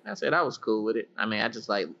shit, like I said, I was cool with it. I mean, I just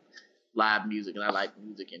like live music and I like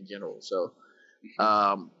music in general. So,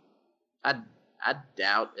 I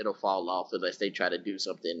doubt it'll fall off unless they try to do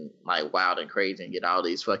something like wild and crazy and get all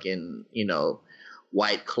these fucking,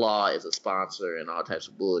 White Claw as a sponsor and all types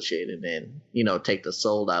of bullshit and then, take the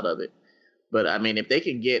soul out of it. But I mean, if they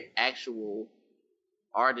can get actual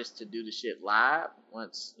artists to do the shit live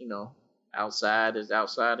once, outside is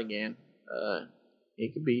outside again,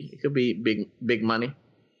 it could be big money.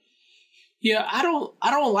 Yeah, I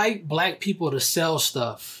don't like black people to sell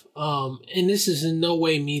stuff. And this is in no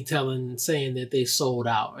way me saying that they sold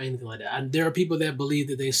out or anything like that. There are people that believe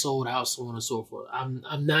that they sold out, so on and so forth.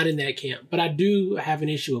 I'm not in that camp, but I do have an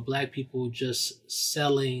issue with black people just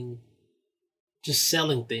selling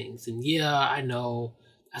things. And yeah, I know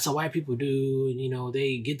that's how white people do, and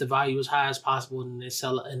they get the value as high as possible and they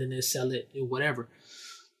sell it, and then they sell it and whatever.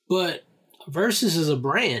 But Versus is a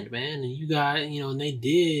brand, man, and you got, and they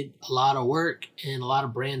did a lot of work and a lot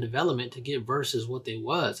of brand development to get Versus what they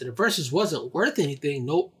was. And if Versus wasn't worth anything,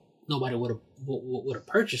 nobody would have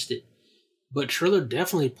purchased it. But Triller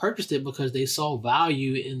definitely purchased it because they saw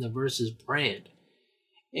value in the Versus brand.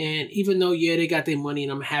 And even though, yeah, they got their money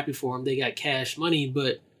and I'm happy for them, they got cash money,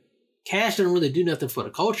 but cash doesn't really do nothing for the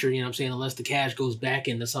culture, unless the cash goes back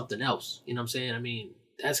into something else. You know what I'm saying? I mean,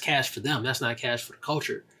 that's cash for them. That's not cash for the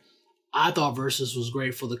culture. I thought Versus was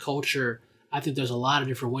great for the culture. I think there's a lot of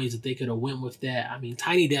different ways that they could have went with that. I mean,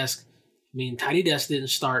 Tiny Desk didn't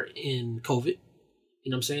start in COVID.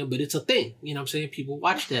 You know what I'm saying? But it's a thing. You know what I'm saying? People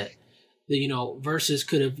watch that. Versus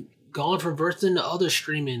could have gone from Versus into other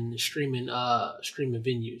streaming venues. You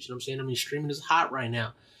know what I'm saying? I mean, streaming is hot right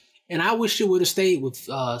now. And I wish it would have stayed with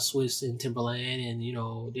Swiss and Timberland, and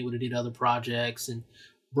they would have did other projects and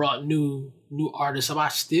brought new artists up. I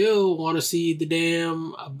still want to see the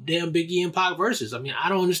damn Biggie and Pac versus. I mean, I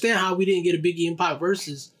don't understand how we didn't get a Biggie and Pac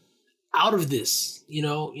versus out of this. You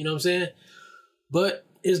know what I'm saying? But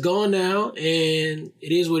it's gone now, and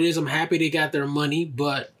it is what it is. I'm happy they got their money,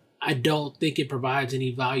 but I don't think it provides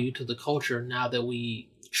any value to the culture now that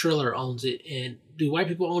Triller owns it. And do white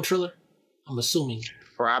people own Triller? I'm assuming.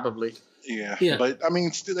 Probably. Yeah. But I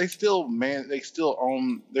mean, they're still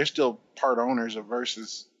part owners of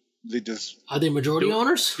Versus. Are they majority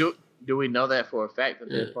owners? Do we know that for a fact that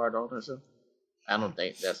they're part owners of? I don't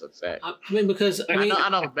think that's a fact. I mean, because I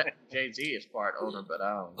know Jay-Z is part owner, but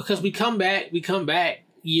I don't. Because we come back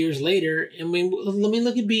years later. I mean, let me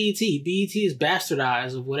look at BET. BET is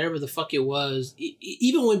bastardized of whatever the fuck it was.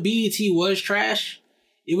 Even when BET was trash,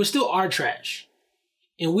 it was still our trash.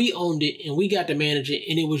 And we owned it, and we got to manage it,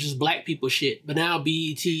 and it was just black people shit. But now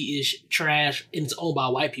BET is trash, and it's owned by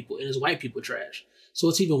white people, and it's white people trash. So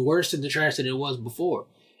it's even worse than the trash that it was before.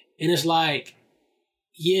 And it's like,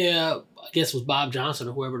 yeah, I guess it was Bob Johnson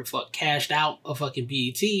or whoever the fuck cashed out of fucking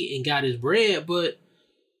BET and got his bread, but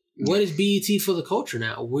what is BET for the culture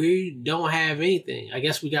now? We don't have anything. I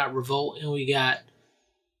guess we got Revolt, and we got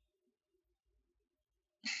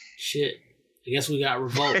shit. I guess we got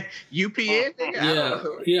Revolt. UPN?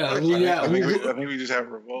 Yeah. I think we just have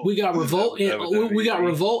Revolt. We got Revolt and we got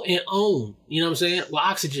Revolt and OWN. You know what I'm saying? Well,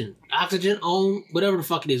 Oxygen, OWN, whatever the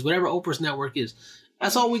fuck it is, whatever Oprah's network is.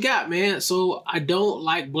 That's all we got, man. So I don't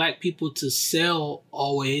like black people to sell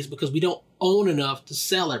always because we don't own enough to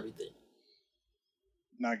sell everything.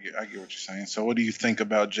 No, I get what you're saying. So what do you think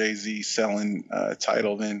about Jay-Z selling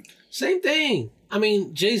Tidal then? Same thing. I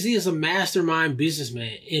mean, Jay-Z is a mastermind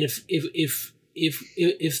businessman, and if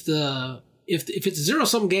it's a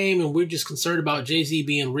zero-sum game and we're just concerned about Jay-Z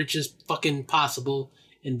being rich as fucking possible,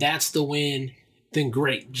 and that's the win, then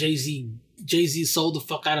great. Jay-Z sold the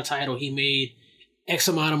fuck out of Tidal. He made X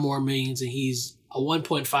amount of more millions, and he's a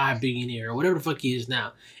 1.5 billionaire or whatever the fuck he is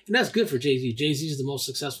now, and that's good for Jay-Z. Jay-Z is the most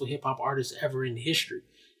successful hip hop artist ever in history.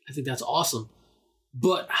 I think that's awesome.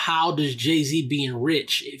 But how does Jay-Z being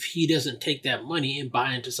rich, if he doesn't take that money and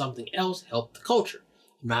buy into something else, help the culture?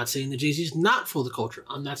 I'm not saying that Jay-Z is not for the culture.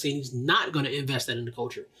 I'm not saying he's not going to invest that in the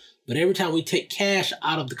culture. But every time we take cash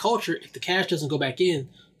out of the culture, if the cash doesn't go back in,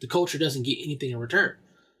 the culture doesn't get anything in return.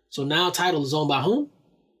 So now Tidal is owned by whom?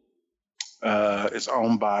 It's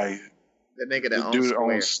owned by the nigga that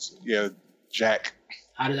owns Jack.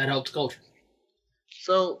 How does that help the culture?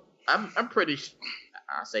 So I'm pretty.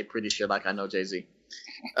 I say pretty sure, like I know Jay-Z.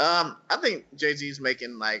 I think Jay-Z's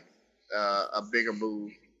making like a bigger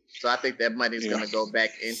move, so I think that money's gonna go back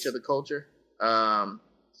into the culture.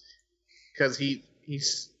 Because he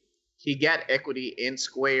got equity in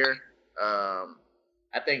Square.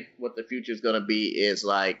 I think what the future is gonna be is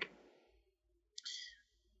like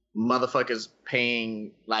motherfuckers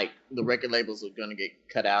paying, like the record labels are gonna get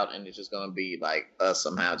cut out, and it's just gonna be like us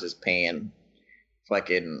somehow just paying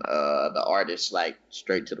fucking the artist like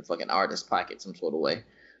straight to the fucking artist pocket some sort of way.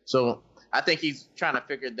 So I think he's trying to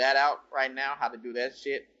figure that out right now, how to do that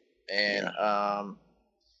shit. And I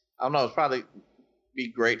don't know, it's probably be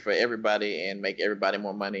great for everybody and make everybody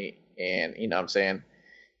more money, and you know what I'm saying,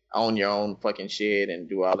 own your own fucking shit and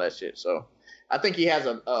do all that shit. So I think he has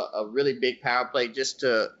a really big power play just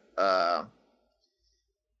to go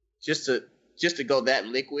that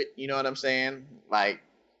liquid, you know what I'm saying? Like,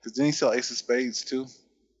 because didn't he sell Ace of Spades too?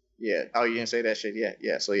 Yeah. Oh, you didn't say that shit?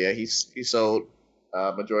 Yeah. So yeah, he sold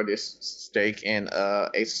majority of stake in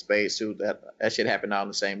Ace of Spades too. That shit happened all in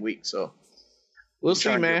the same week. So we'll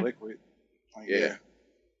see, man. Liquid. Like, yeah.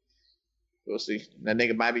 We'll see. That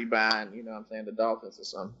nigga might be buying, you know what I'm saying, the Dolphins or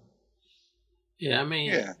something. Yeah, I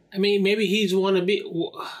mean, maybe he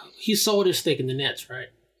sold his stake in the Nets, right?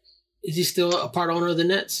 Is he still a part owner of the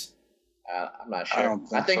Nets? I'm not sure.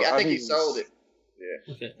 I think he sold it.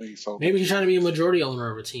 Yeah. Okay. Maybe he's trying to be a majority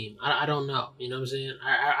owner of a team. I don't know. You know what I'm saying?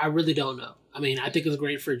 I really don't know. I mean, I think it's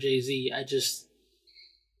great for Jay-Z.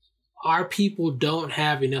 Our people don't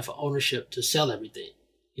have enough ownership to sell everything.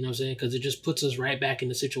 You know what I'm saying? Because it just puts us right back in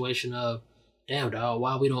the situation of, damn, dog,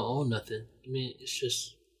 why we don't own nothing? I mean, it's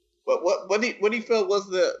just. But what do you feel was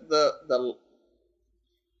the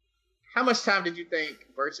how much time did you think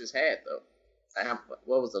Versus had though?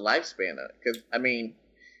 What was the lifespan of it? Because I mean,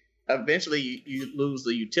 eventually you lose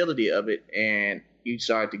the utility of it, and you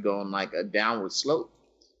start to go on like a downward slope.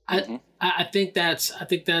 I think that's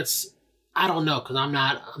I don't know, because I'm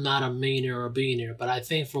not a millionaire or a billionaire, but I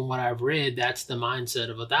think from what I've read, that's the mindset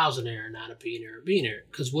of a thousandaire, not a billionaire or billionaire.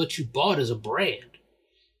 Because what you bought is a brand.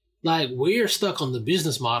 Like, we're stuck on the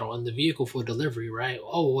business model and the vehicle for delivery, right?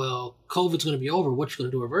 Oh, well, COVID's going to be over. What you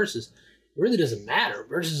going to do with Versus? It really doesn't matter.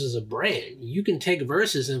 Versus is a brand. You can take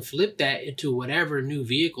Versus and flip that into whatever new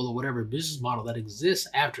vehicle or whatever business model that exists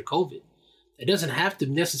after COVID. It doesn't have to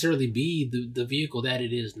necessarily be the vehicle that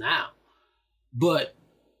it is now. But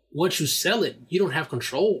once you sell it, you don't have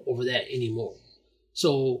control over that anymore.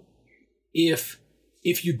 So if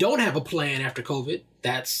you don't have a plan after COVID,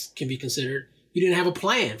 that's can be considered. You didn't have a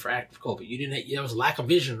plan for after COVID. There was a lack of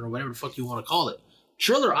vision or whatever the fuck you want to call it.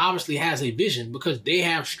 Triller obviously has a vision because they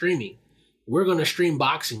have streaming. We're going to stream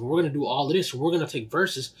boxing. We're going to do all of this. We're going to take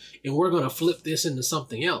Versus and we're going to flip this into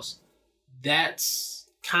something else. That's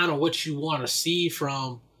kind of what you want to see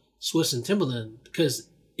from Swiss and Timberland, because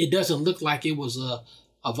it doesn't look like it was a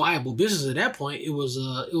viable business at that point. It was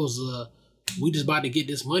we just about to get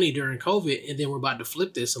this money during COVID and then we're about to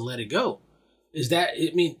flip this and let it go.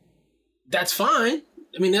 That's fine.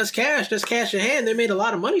 I mean, that's cash. That's cash in hand. They made a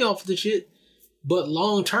lot of money off of the shit. But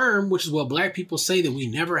long term, which is what black people say that we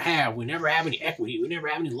never have any equity. We never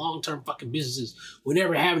have any long-term fucking businesses. We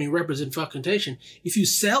never have any representation. If you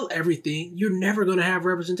sell everything, you're never going to have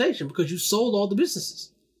representation because you sold all the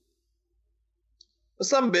businesses. But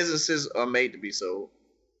some businesses are made to be sold.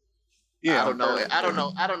 Yeah, I don't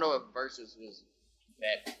know if Versus was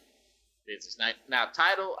that business. Now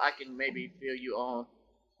Tidal, I can maybe feel you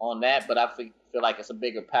on that, but I feel like it's a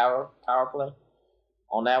bigger power play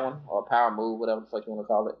on that one, or a power move, whatever the fuck you want to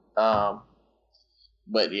call it.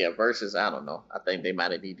 But yeah, Versus, I don't know. I think they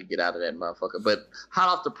might need to get out of that motherfucker. But hot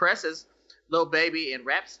off the presses, Lil Baby and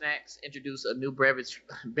Rap Snacks introduced a new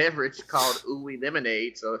beverage called Ooey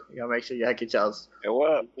Lemonade. So y'all make sure y'all get y'all's. And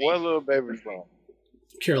what Lil Baby from?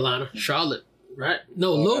 Carolina, Charlotte, right?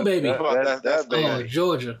 No, Lil Baby. That's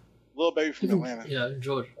Georgia. Lil Baby from Atlanta. Yeah,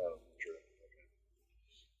 Georgia.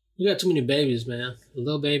 You got too many babies, man.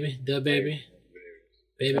 Lil Baby, Da Baby,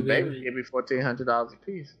 Baby. Give me $1,400 a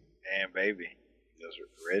piece. And Baby, just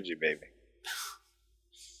Reggie Baby.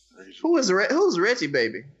 Who's Reggie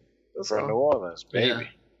Baby? From New Orleans, Baby. Yeah.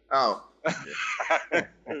 Oh.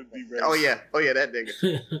 oh yeah, that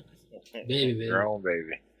nigga. Baby. Grown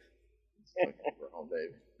Baby. Grown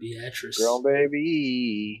Baby. Beatrice. Grown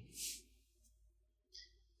Baby.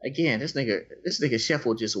 Again, this nigga Chef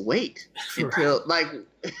will just wait until like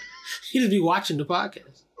he just be watching the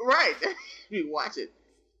podcast. Right. He watch it.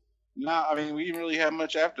 No, I mean, we didn't really have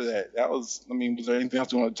much after that. Was there anything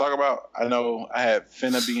else you want to talk about? I know I had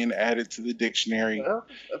finna being added to the dictionary,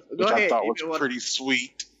 which I thought was pretty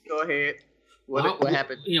sweet. Go ahead. What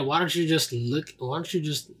happened? Yeah, why don't you just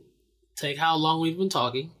take how long we've been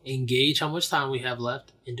talking, engage how much time we have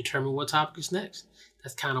left, and determine what topic is next.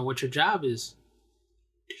 That's kind of what your job is.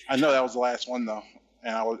 I know that was the last one though,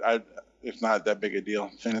 and it's not that big a deal.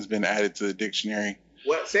 Finna's been added to the dictionary.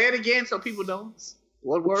 What? Say it again so people don't.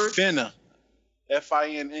 What word? Finna.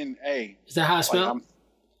 Finna. Is that how it's spelled?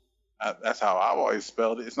 That's how I've always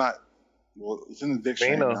spelled it. It's not. Well, it's in the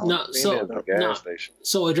dictionary. No,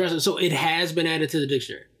 So address it. So it has been added to the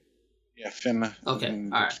dictionary. Yeah, finna. Okay,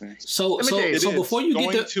 all right. So before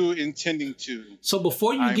you get to intending to. So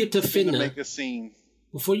before you get to finna, make a scene.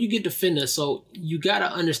 Before you get to finna, so you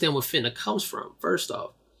gotta understand where finna comes from first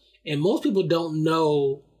off, and most people don't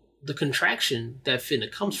know the contraction that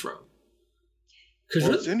finna comes from.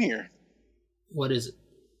 What's in here? What is it?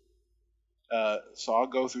 So I'll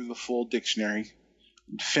go through the full dictionary.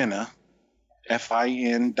 Finna,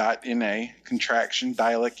 Fin.na, contraction,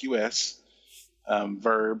 dialect US,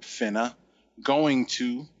 verb finna, going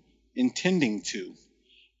to, intending to.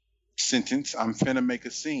 Sentence, I'm finna make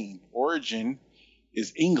a scene. Origin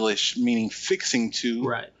is English, meaning fixing to,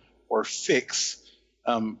 right, or fix,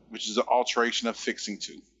 which is an alteration of fixing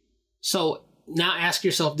to. So now ask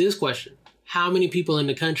yourself this question. How many people in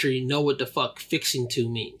the country know what the fuck fixing to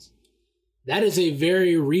means? That is a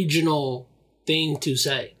very regional thing to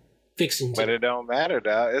say. Fixing to. But it don't matter,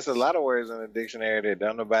 dog. It's a lot of words in the dictionary that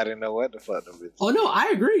don't nobody know what the fuck them is. Oh no,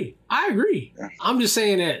 I agree. Yeah. I'm just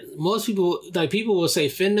saying that most people will say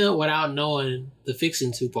finna without knowing the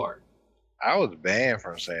fixing to part. I was banned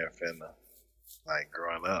from saying finna, like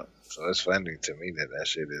growing up. So it's funny to me that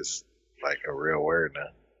shit is like a real word now.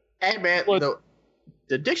 Hey man,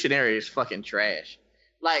 the dictionary is fucking trash.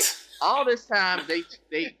 Like all this time they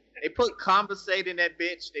put conversate in that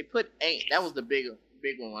bitch. They put ain't. That was the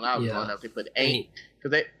big one when I was Yeah. growing up. They put ain't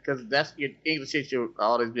because that's your English teacher would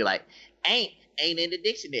always be like ain't in the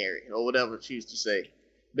dictionary or whatever she used to say.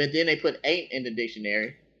 But then they put ain't in the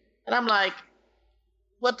dictionary, and I'm like,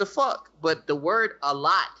 what the fuck? But the word a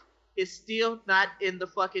lot is still not in the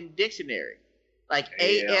fucking dictionary. Like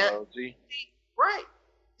A-L, ALG. right?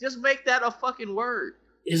 Just make that a fucking word.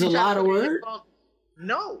 Is You a try to lot a put it in word? your phone-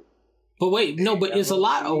 No. But wait, no, but is a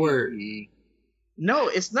lot a word? No,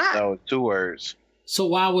 it's not. No, 2 words. So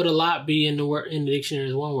why would a lot be in the dictionary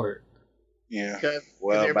as one word? Yeah. Because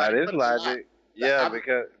Well, by everybody this puts a lot. logic, yeah, I'm-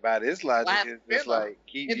 because by this logic, Latin it's just filler like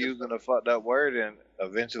keep in the- using a fucked up word and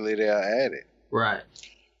eventually they'll add it. Right.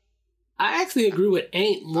 I actually agree with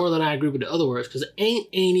ain't more than I agree with the other words because ain't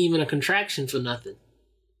even a contraction for nothing.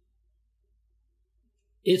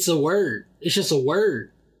 It's a word. It's just a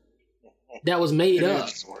word that was made It up.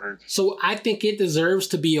 is just a word. So I think it deserves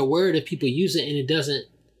to be a word if people use it and it doesn't,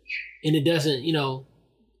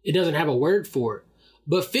 it doesn't have a word for it.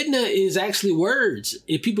 But fitna is actually words.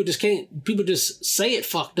 If people just say it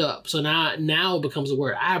fucked up. So now it becomes a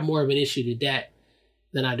word. I have more of an issue with that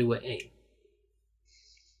than I do with ain't.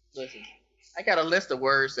 Listen, I got a list of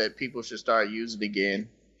words that people should start using again.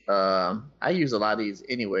 I use a lot of these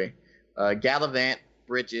anyway. Gallivant,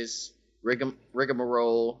 bridges,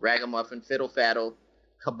 rigmarole, ragamuffin, fiddle faddle,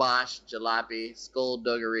 kibosh, jalopy,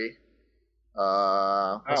 skullduggery.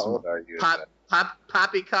 How old are you?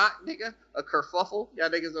 Poppycock, nigga, a kerfuffle. Y'all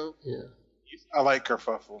niggas know. Yeah. I like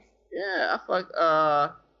kerfuffle. Yeah, I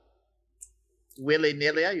fuck willy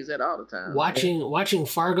nilly. I use that all the time. Watching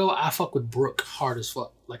Fargo, I fuck with Brooke hard as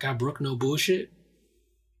fuck. Like I Brooke no bullshit.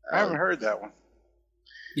 I haven't heard that one.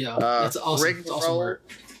 Yeah, it's awesome. It's awesome word.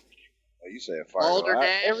 Oh, you said Fargo.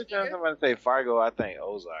 Balderdash, Every time nigga. somebody say Fargo, I think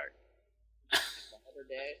Ozark.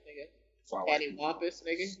 Balderdash, nigga. Patty Wampus,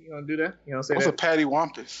 nigga. You don't do that? You don't say What's a that? patty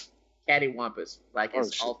wampus? Catty Wampus. Like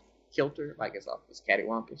it's shit. off kilter. Like it's off. It's Catty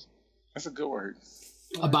Wampus. That's a good word.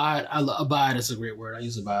 Abide. Abide is a great word. I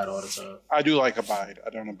use abide all the time. I do like abide. I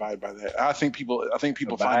don't abide by that. I think people find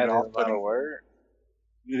Abide it is not a off-putting. word.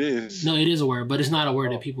 It is. No, it is a word, but it's not a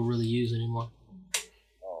word that people really use anymore.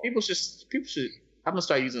 Oh. People should. I'm gonna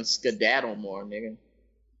start using skedaddle more, nigga.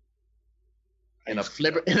 And a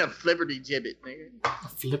flipperty gibbet, nigga. A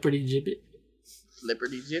flipperty gibbet.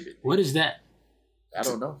 Flipperty gibbet. What is that? I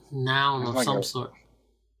don't know. Noun It's of like some a- sort.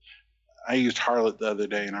 I used harlot the other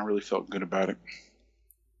day and I really felt good about it.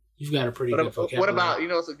 You've got a pretty good vocabulary. What about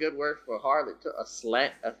it's a good word for harlot? A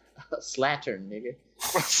slattern, nigga.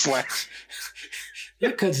 Slash.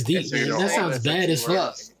 That cuts deep, So you man. don't That own sounds that bad as sexy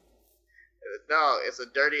word. fuck. No, it's a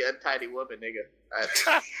dirty, untidy woman, nigga.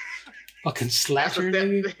 Fucking That's slasher, what that,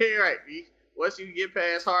 nigga. right. Once you get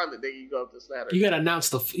past harlot, then you go up to slattern. You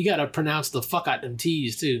gotta pronounce the fuck out them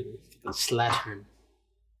T's too. Fucking slattern.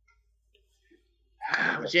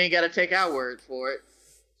 But you ain't gotta take our word for it.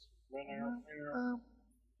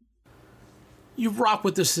 You rock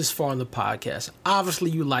with us this far in the podcast. Obviously,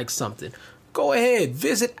 you like something. Go ahead,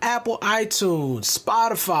 visit Apple, iTunes,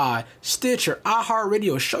 Spotify, Stitcher,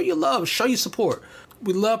 iHeartRadio. Show your love, show your support.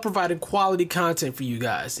 We love providing quality content for you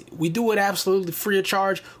guys. We do it absolutely free of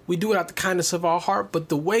charge. We do it out the kindness of our heart. But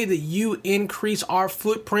the way that you increase our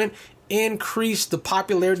footprint, increase the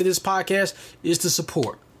popularity of this podcast, is to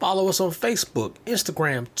support. Follow us on Facebook,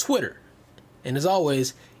 Instagram, Twitter. And as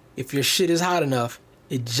always, if your shit is hot enough,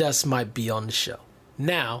 it just might be on the show.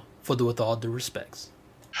 Now, for the With All Due Respects.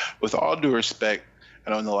 With all due respect, I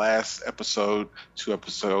know in the last episode, 2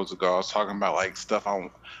 episodes ago, I was talking about like stuff I'm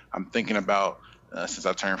thinking about since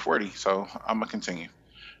I turned 40. So I'm gonna continue.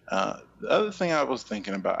 The other thing I've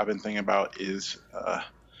been thinking about is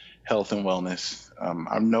health and wellness.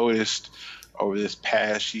 I've noticed over this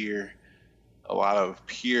past year, a lot of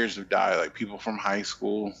peers have died, like people from high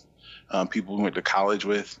school, people we went to college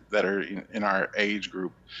with that are in our age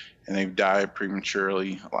group, and they've died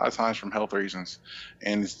prematurely, a lot of times from health reasons.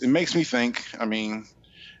 And it makes me think, I mean,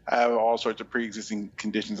 I have all sorts of pre-existing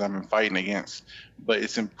conditions I've been fighting against, but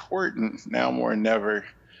it's important now more than ever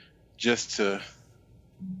just to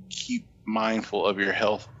keep mindful of your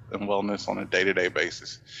health and wellness on a day-to-day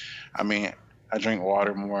basis. I mean, I drink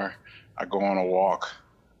water more, I go on a walk,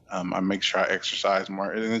 I make sure I exercise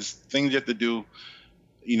more, and it's things you have to do,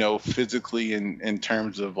 physically in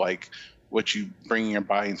terms of like what you bring in your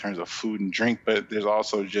body in terms of food and drink, but there's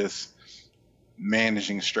also just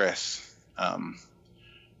managing stress,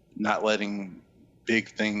 not letting big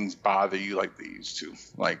things bother you like they used to,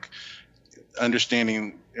 like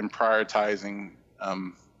understanding and prioritizing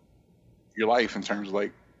your life in terms of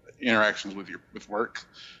like interactions with work,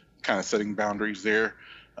 kind of setting boundaries there,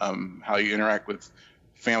 how you interact with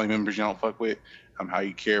family members you don't fuck with. how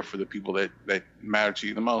you care for the people that matter to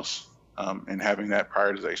you the most, and having that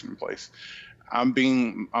prioritization in place. I'm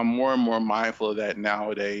more and more mindful of that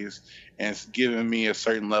nowadays, and it's giving me a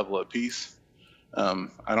certain level of peace.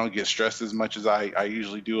 I don't get stressed as much as I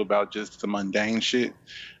usually do about just the mundane shit.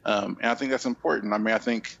 And I think that's important. I mean, I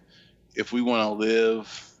think if we want to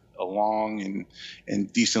live a long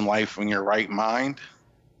and decent life in your right mind,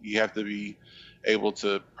 you have to be able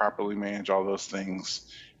to properly manage all those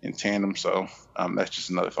things in tandem. So that's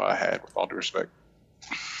just another thought I had, with all due respect.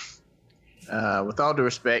 With all due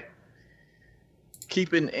respect,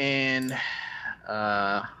 keeping in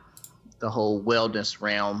the whole wellness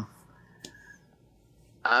realm,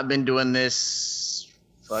 I've been doing this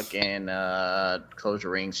fucking close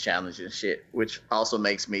your rings challenge and shit, which also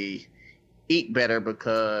makes me eat better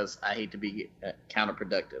because I hate to be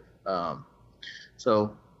counterproductive.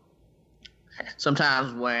 So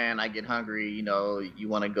sometimes when I get hungry, you know, you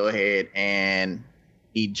want to go ahead and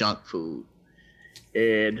eat junk food.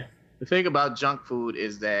 And the thing about junk food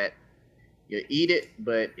is that you eat it,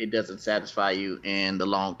 but it doesn't satisfy you in the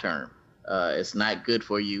long term. It's not good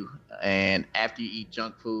for you. And after you eat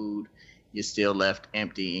junk food, you're still left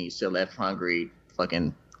empty and you're still left hungry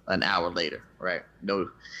fucking an hour later, right? No,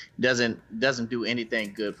 doesn't do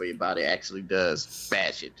anything good for your body. It actually does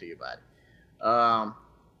bad shit to your body.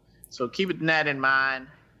 So keeping that in mind,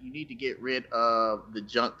 you need to get rid of the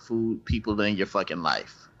junk food people in your fucking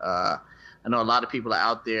life. I know a lot of people are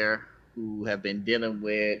out there who have been dealing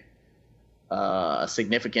with a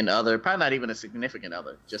significant other, probably not even a significant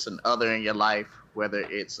other, just an other in your life, whether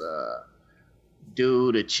it's a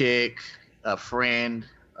dude, a chick, a friend,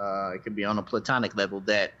 it could be on a platonic level,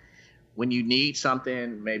 that when you need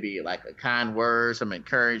something, maybe like a kind word, some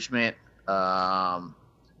encouragement,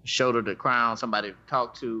 shoulder to crown, somebody to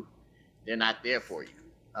talk to, they're not there for you.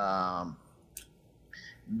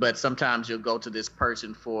 But sometimes you'll go to this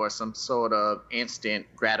person for some sort of instant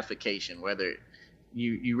gratification, whether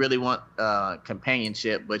you really want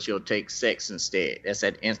companionship, but you'll take sex instead. That's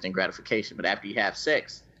that instant gratification. But after you have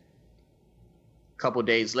sex, a couple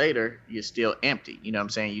days later, you're still empty. You know what I'm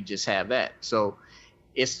saying? You just have that. So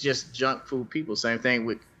it's just junk food people. Same thing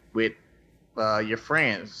with your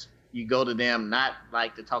friends. You go to them not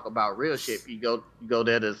like to talk about real shit. You go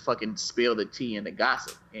there to fucking spill the tea and the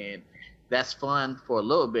gossip. And that's fun for a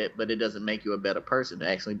little bit, but it doesn't make you a better person. It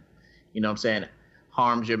actually, you know what I'm saying,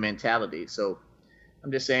 harms your mentality. So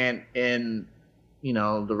I'm just saying, in, you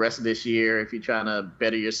know, the rest of this year, if you're trying to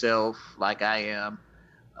better yourself like I am,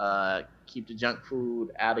 keep the junk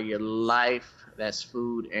food out of your life. That's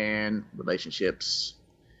food and relationships,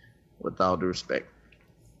 with all due respect.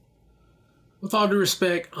 With all due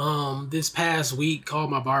respect, this past week,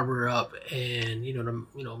 called my barber up and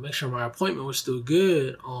make sure my appointment was still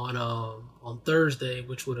good on Thursday,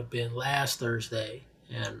 which would have been last Thursday.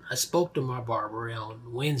 And I spoke to my barber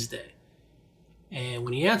on Wednesday, and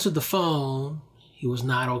when he answered the phone, he was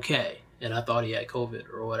not okay, and I thought he had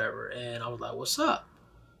COVID or whatever. And I was like, "What's up?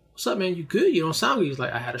 What's up, man? You good? You don't sound good." He's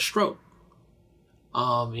like, "I had a stroke."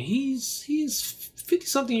 He's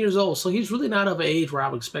 50-something years old, so he's really not of an age where I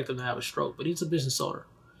would expect him to have a stroke, but he's a business owner.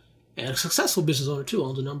 And a successful business owner, too.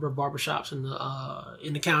 Owns a number of barbershops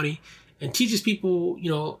in the county and teaches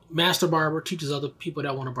people, master barber, teaches other people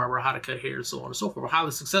that want to barber how to cut hair and so on and so forth.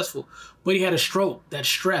 Highly successful. But he had a stroke. That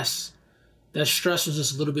stress was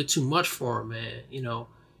just a little bit too much for him, man,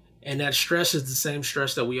 And that stress is the same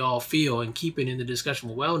stress that we all feel. And keeping in the discussion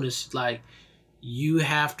with wellness, like, we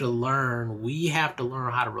have to learn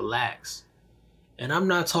how to relax. And I'm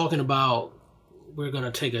not talking about we're going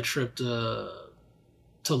to take a trip to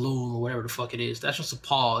Tulum or whatever the fuck it is. That's just a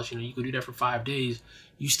pause. You could do that for 5 days.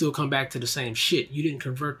 You still come back to the same shit. You didn't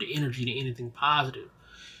convert the energy to anything positive.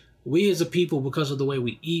 We as a people, because of the way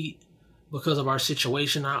we eat, because of our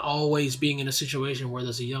situation, not always being in a situation where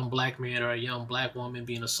there's a young black man or a young black woman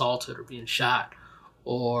being assaulted or being shot,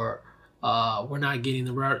 or we're not getting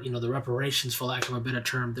the reparations, for lack of a better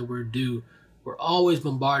term, that we're due. We're always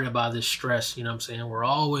bombarded by this stress, you know what I'm saying? We're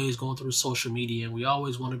always going through social media, and we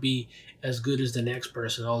always want to be as good as the next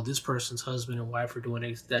person. Oh, this person's husband and wife are doing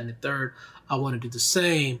this, that, and the third. I want to do the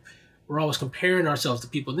same. We're always comparing ourselves to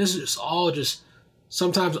people. And this is all just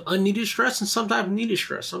sometimes unneeded stress and sometimes needed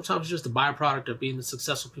stress. Sometimes it's just the byproduct of being the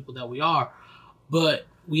successful people that we are. But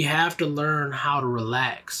we have to learn how to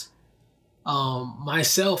relax.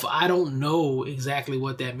 Myself, I don't know exactly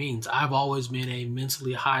what that means. I've always been a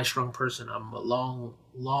mentally high-strung person. I'm a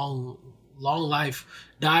long life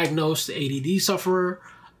diagnosed ADD sufferer.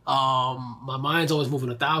 My mind's always moving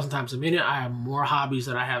 1,000 times a minute. I have more hobbies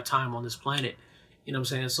than I have time on this planet. You know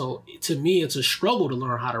what I'm saying? So to me, it's a struggle to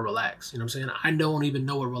learn how to relax. You know what I'm saying? I don't even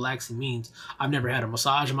know what relaxing means. I've never had a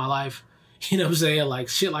massage in my life. You know what I'm saying? Like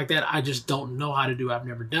shit like that, I just don't know how to do. I've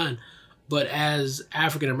never done. But as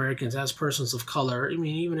African Americans, as persons of color, I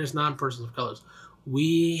mean, even as non-persons of colors,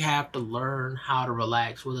 we have to learn how to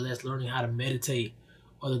relax, whether that's learning how to meditate,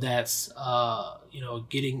 whether that's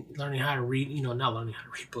learning how to read, not learning how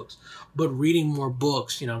to read books, but reading more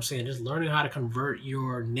books, you know what I'm saying? Just learning how to convert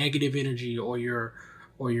your negative energy or your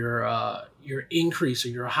increase or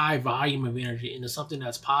your high volume of energy into something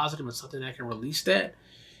that's positive and something that can release that.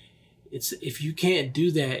 If you can't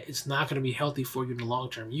do that, it's not going to be healthy for you in the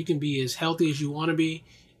long term. You can be as healthy as you want to be.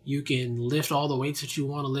 You can lift all the weights that you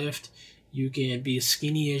want to lift. You can be as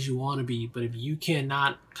skinny as you want to be. But if you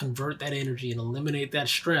cannot convert that energy and eliminate that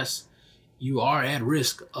stress, you are at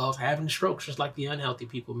risk of having strokes, just like the unhealthy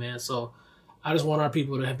people, man. So I just want our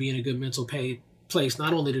people to be in a good mental place,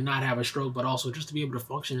 not only to not have a stroke, but also just to be able to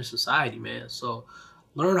function in society, man. So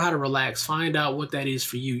learn how to relax. Find out what that is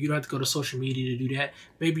for you. You don't have to go to social media to do that.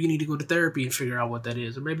 Maybe you need to go to therapy and figure out what that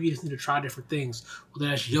is. Or maybe you just need to try different things, whether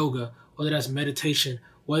that's yoga, whether that's meditation,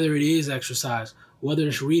 whether it is exercise, whether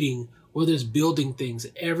it's reading, whether it's building things.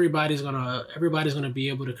 Everybody's gonna be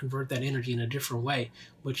able to convert that energy in a different way.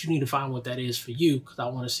 But you need to find what that is for you, because I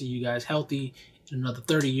want to see you guys healthy in another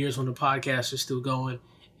 30 years when the podcast is still going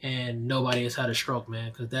and nobody has had a stroke, man,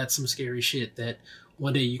 because that's some scary shit that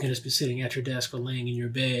one day you can just be sitting at your desk or laying in your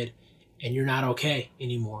bed and you're not okay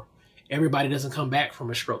anymore. Everybody doesn't come back from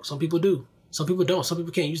a stroke. Some people do. Some people don't. Some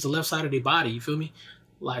people can't use the left side of their body. You feel me?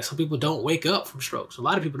 Like some people don't wake up from strokes. A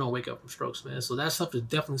lot of people don't wake up from strokes, man. So that stuff is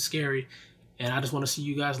definitely scary. And I just want to see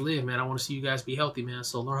you guys live, man. I want to see you guys be healthy, man.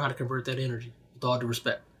 So learn how to convert that energy with all due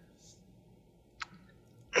respect.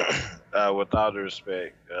 With all due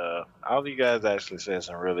respect, all of you guys actually said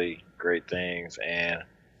some really great things, and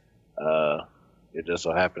it just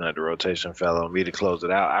so happened that the rotation fell on me to close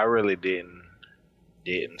it out. I really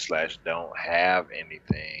don't have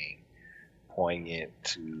anything poignant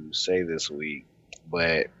to say this week,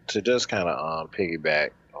 but to just kind of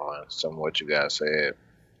piggyback on some of what you guys said.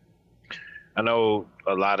 I know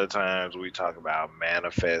a lot of times we talk about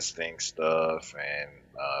manifesting stuff, and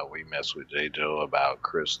we mess with J. Joe about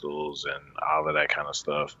crystals and all of that kind of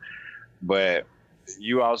stuff, but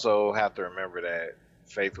you also have to remember that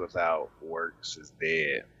faith without works is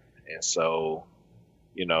dead. And so,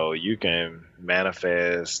 you can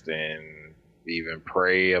manifest and even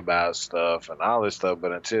pray about stuff and all this stuff,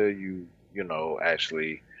 but until you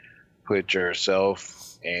actually put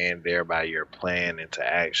yourself and thereby your plan into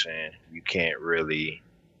action, you can't really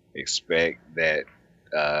expect that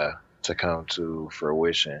to come to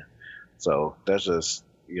fruition. So that's just,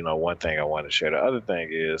 one thing I want to share. The other thing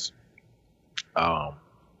is,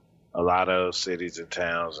 a lot of cities and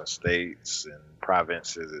towns and states and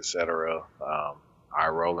provinces, etc.,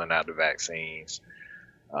 are rolling out the vaccines.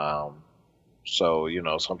 So,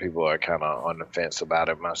 some people are kind of on the fence about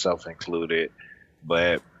it, myself included.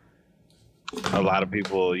 But a lot of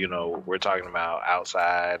people, we're talking about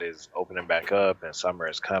outside is opening back up and summer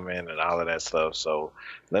is coming and all of that stuff. So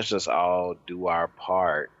let's just all do our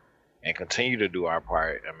part and continue to do our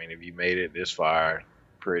part. I mean, if you made it this far,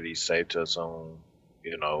 pretty safe to assume,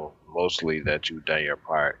 mostly that you've done your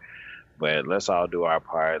part. But let's all do our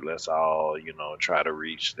part. Let's all, try to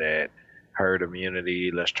reach that herd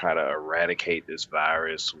immunity. Let's try to eradicate this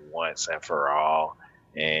virus once and for all,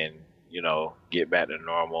 and, get back to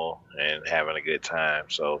normal and having a good time.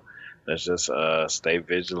 So let's just stay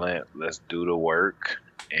vigilant. Let's do the work,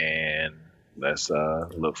 and let's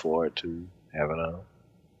look forward to having a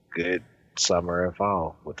good summer and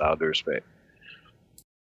fall, with all due respect.